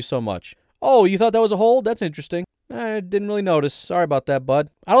care about you so much. Oh, you thought that was a hold? That's interesting. I didn't really notice. Sorry about that, bud.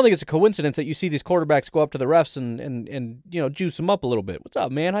 I don't think it's a coincidence that you see these quarterbacks go up to the refs and juice them up a little bit. What's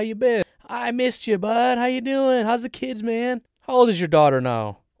up, man? How you been? I missed you, bud. How you doing? How's the kids, man? How old is your daughter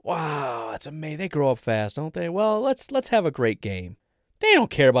now? Wow, that's amazing. They grow up fast, don't they? Well, let's have a great game. They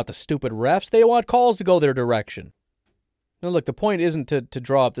don't care about the stupid refs. They want calls to go their direction. Now, look, the point isn't to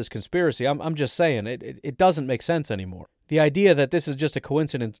draw up this conspiracy. I'm just saying it doesn't make sense anymore. The idea that this is just a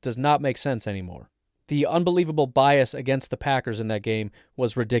coincidence does not make sense anymore. The unbelievable bias against the Packers in that game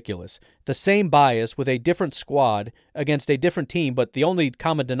was ridiculous. The same bias with a different squad against a different team, but the only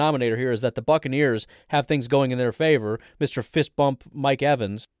common denominator here is that the Buccaneers have things going in their favor. Mr. Fist Bump Mike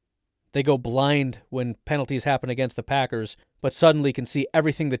Evans. They go blind when penalties happen against the Packers, but suddenly can see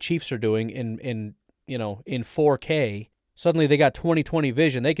everything the Chiefs are doing in 4K. Suddenly they got 20/20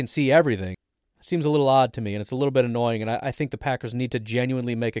 vision. They can see everything. Seems a little odd to me, and it's a little bit annoying, and I think the Packers need to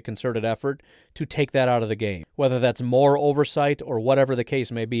genuinely make a concerted effort to take that out of the game. Whether that's more oversight or whatever the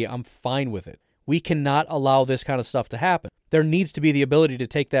case may be, I'm fine with it. We cannot allow this kind of stuff to happen. There needs to be the ability to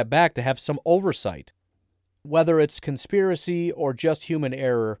take that back, to have some oversight. Whether it's conspiracy or just human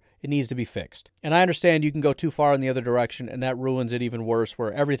error, it needs to be fixed. And I understand you can go too far in the other direction, and that ruins it even worse,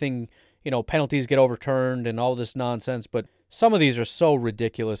 where everything, penalties get overturned and all this nonsense, but some of these are so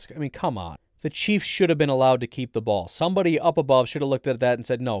ridiculous. I mean, come on. The Chiefs should have been allowed to keep the ball. Somebody up above should have looked at that and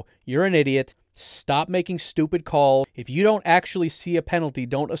said, no, you're an idiot. Stop making stupid calls. If you don't actually see a penalty,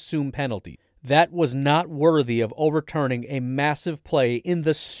 don't assume penalty. That was not worthy of overturning a massive play in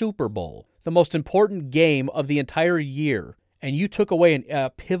the Super Bowl, the most important game of the entire year, and you took away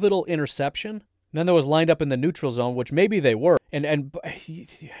a pivotal interception? Then there was lined up in the neutral zone, which maybe they were. And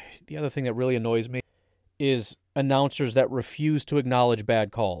the other thing that really annoys me is announcers that refuse to acknowledge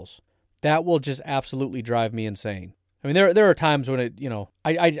bad calls. That will just absolutely drive me insane. I mean, there are times when it,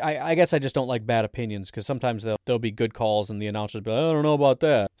 I guess I just don't like bad opinions, because sometimes there'll be good calls and the announcers be like, I don't know about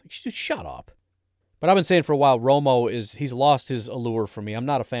that. Like, shut up. But I've been saying for a while, he's lost his allure for me. I'm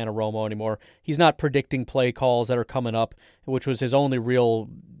not a fan of Romo anymore. He's not predicting play calls that are coming up, which was his only real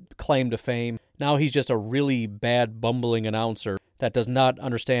claim to fame. Now he's just a really bad, bumbling announcer that does not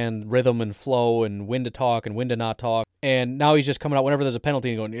understand rhythm and flow and when to talk and when to not talk. And now he's just coming out whenever there's a penalty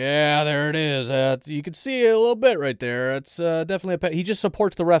and going, yeah, there it is. You can see it a little bit right there. It's definitely a penalty. He just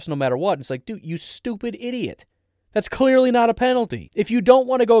supports the refs no matter what. It's like, dude, you stupid idiot. That's clearly not a penalty. If you don't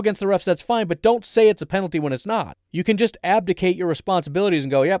want to go against the refs, that's fine, but don't say it's a penalty when it's not. You can just abdicate your responsibilities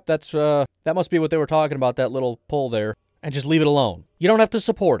and go, yep, that must be what they were talking about, that little pull there, and just leave it alone. You don't have to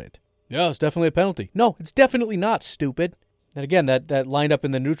support it. Yeah, it's definitely a penalty. No, it's definitely not, stupid. And again, that lined up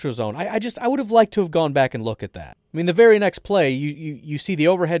in the neutral zone, I would have liked to have gone back and look at that. I mean, the very next play, you see the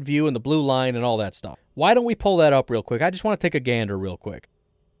overhead view and the blue line and all that stuff. Why don't we pull that up real quick? I just want to take a gander real quick.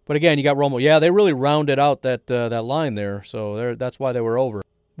 But again, you got Romo. Yeah, they really rounded out that line there, so that's why they were over.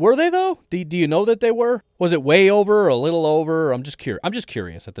 Were they, though? Do you know that they were? Was it way over or a little over? I'm just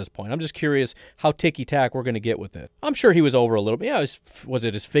curious at this point. I'm just curious how ticky-tack we're going to get with it. I'm sure he was over a little bit. Yeah, was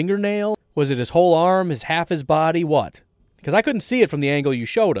it his fingernail? Was it his whole arm, half his body? What? Because I couldn't see it from the angle you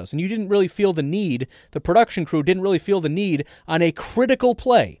showed us, and you didn't really feel the need, the production crew didn't really feel the need on a critical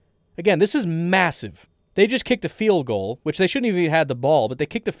play. Again, this is massive. They just kicked a field goal, which they shouldn't have even had the ball, but they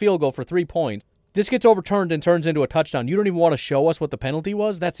kicked a field goal for 3 points. This gets overturned and turns into a touchdown. You don't even want to show us what the penalty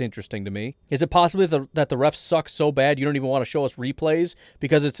was? That's interesting to me. Is it possible that the refs suck so bad you don't even want to show us replays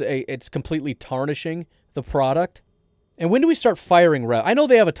because it's completely tarnishing the product? And when do we start firing refs? I know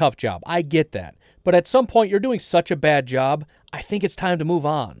they have a tough job. I get that. But at some point, you're doing such a bad job, I think it's time to move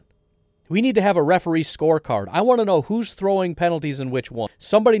on. We need to have a referee scorecard. I want to know who's throwing penalties and which one.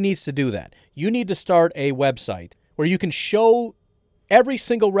 Somebody needs to do that. You need to start a website where you can show every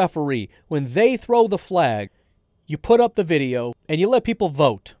single referee when they throw the flag, you put up the video, and you let people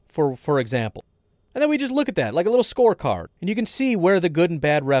vote, for example. And then we just look at that, like a little scorecard. And you can see where the good and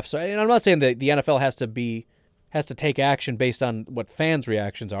bad refs are. And I'm not saying that the NFL has to take action based on what fans'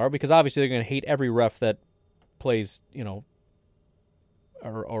 reactions are, because obviously they're going to hate every ref that plays,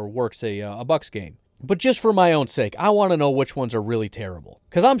 or works a Bucks game. But just for my own sake, I want to know which ones are really terrible.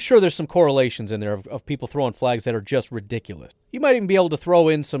 Because I'm sure there's some correlations in there of people throwing flags that are just ridiculous. You might even be able to throw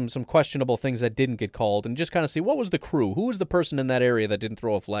in some questionable things that didn't get called and just kind of see what was the crew? Who was the person in that area that didn't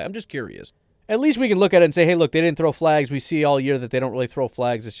throw a flag? I'm just curious. At least we can look at it and say, hey, look, they didn't throw flags. We see all year that they don't really throw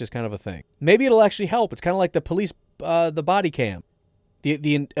flags. It's just kind of a thing. Maybe it'll actually help. It's kind of like the police, the body cam.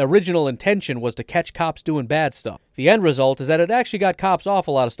 The original intention was to catch cops doing bad stuff. The end result is that it actually got cops off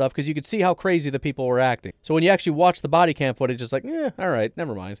a lot of stuff because you could see how crazy the people were acting. So when you actually watch the body cam footage, it's like, all right,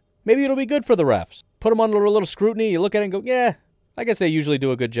 never mind. Maybe it'll be good for the refs. Put them under a little scrutiny. You look at it and go, yeah, I guess they usually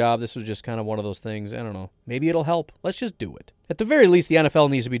do a good job. This was just kind of one of those things. I don't know. Maybe it'll help. Let's just do it. At the very least, the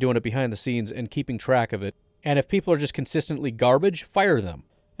NFL needs to be doing it behind the scenes and keeping track of it. And if people are just consistently garbage, fire them.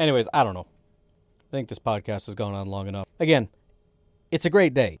 Anyways, I don't know. I think this podcast has gone on long enough. Again, it's a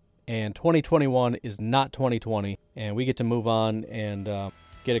great day, and 2021 is not 2020, and we get to move on and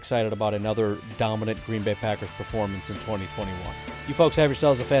get excited about another dominant Green Bay Packers performance in 2021. You folks have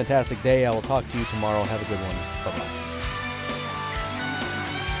yourselves a fantastic day. I will talk to you tomorrow. Have a good one. Bye-bye.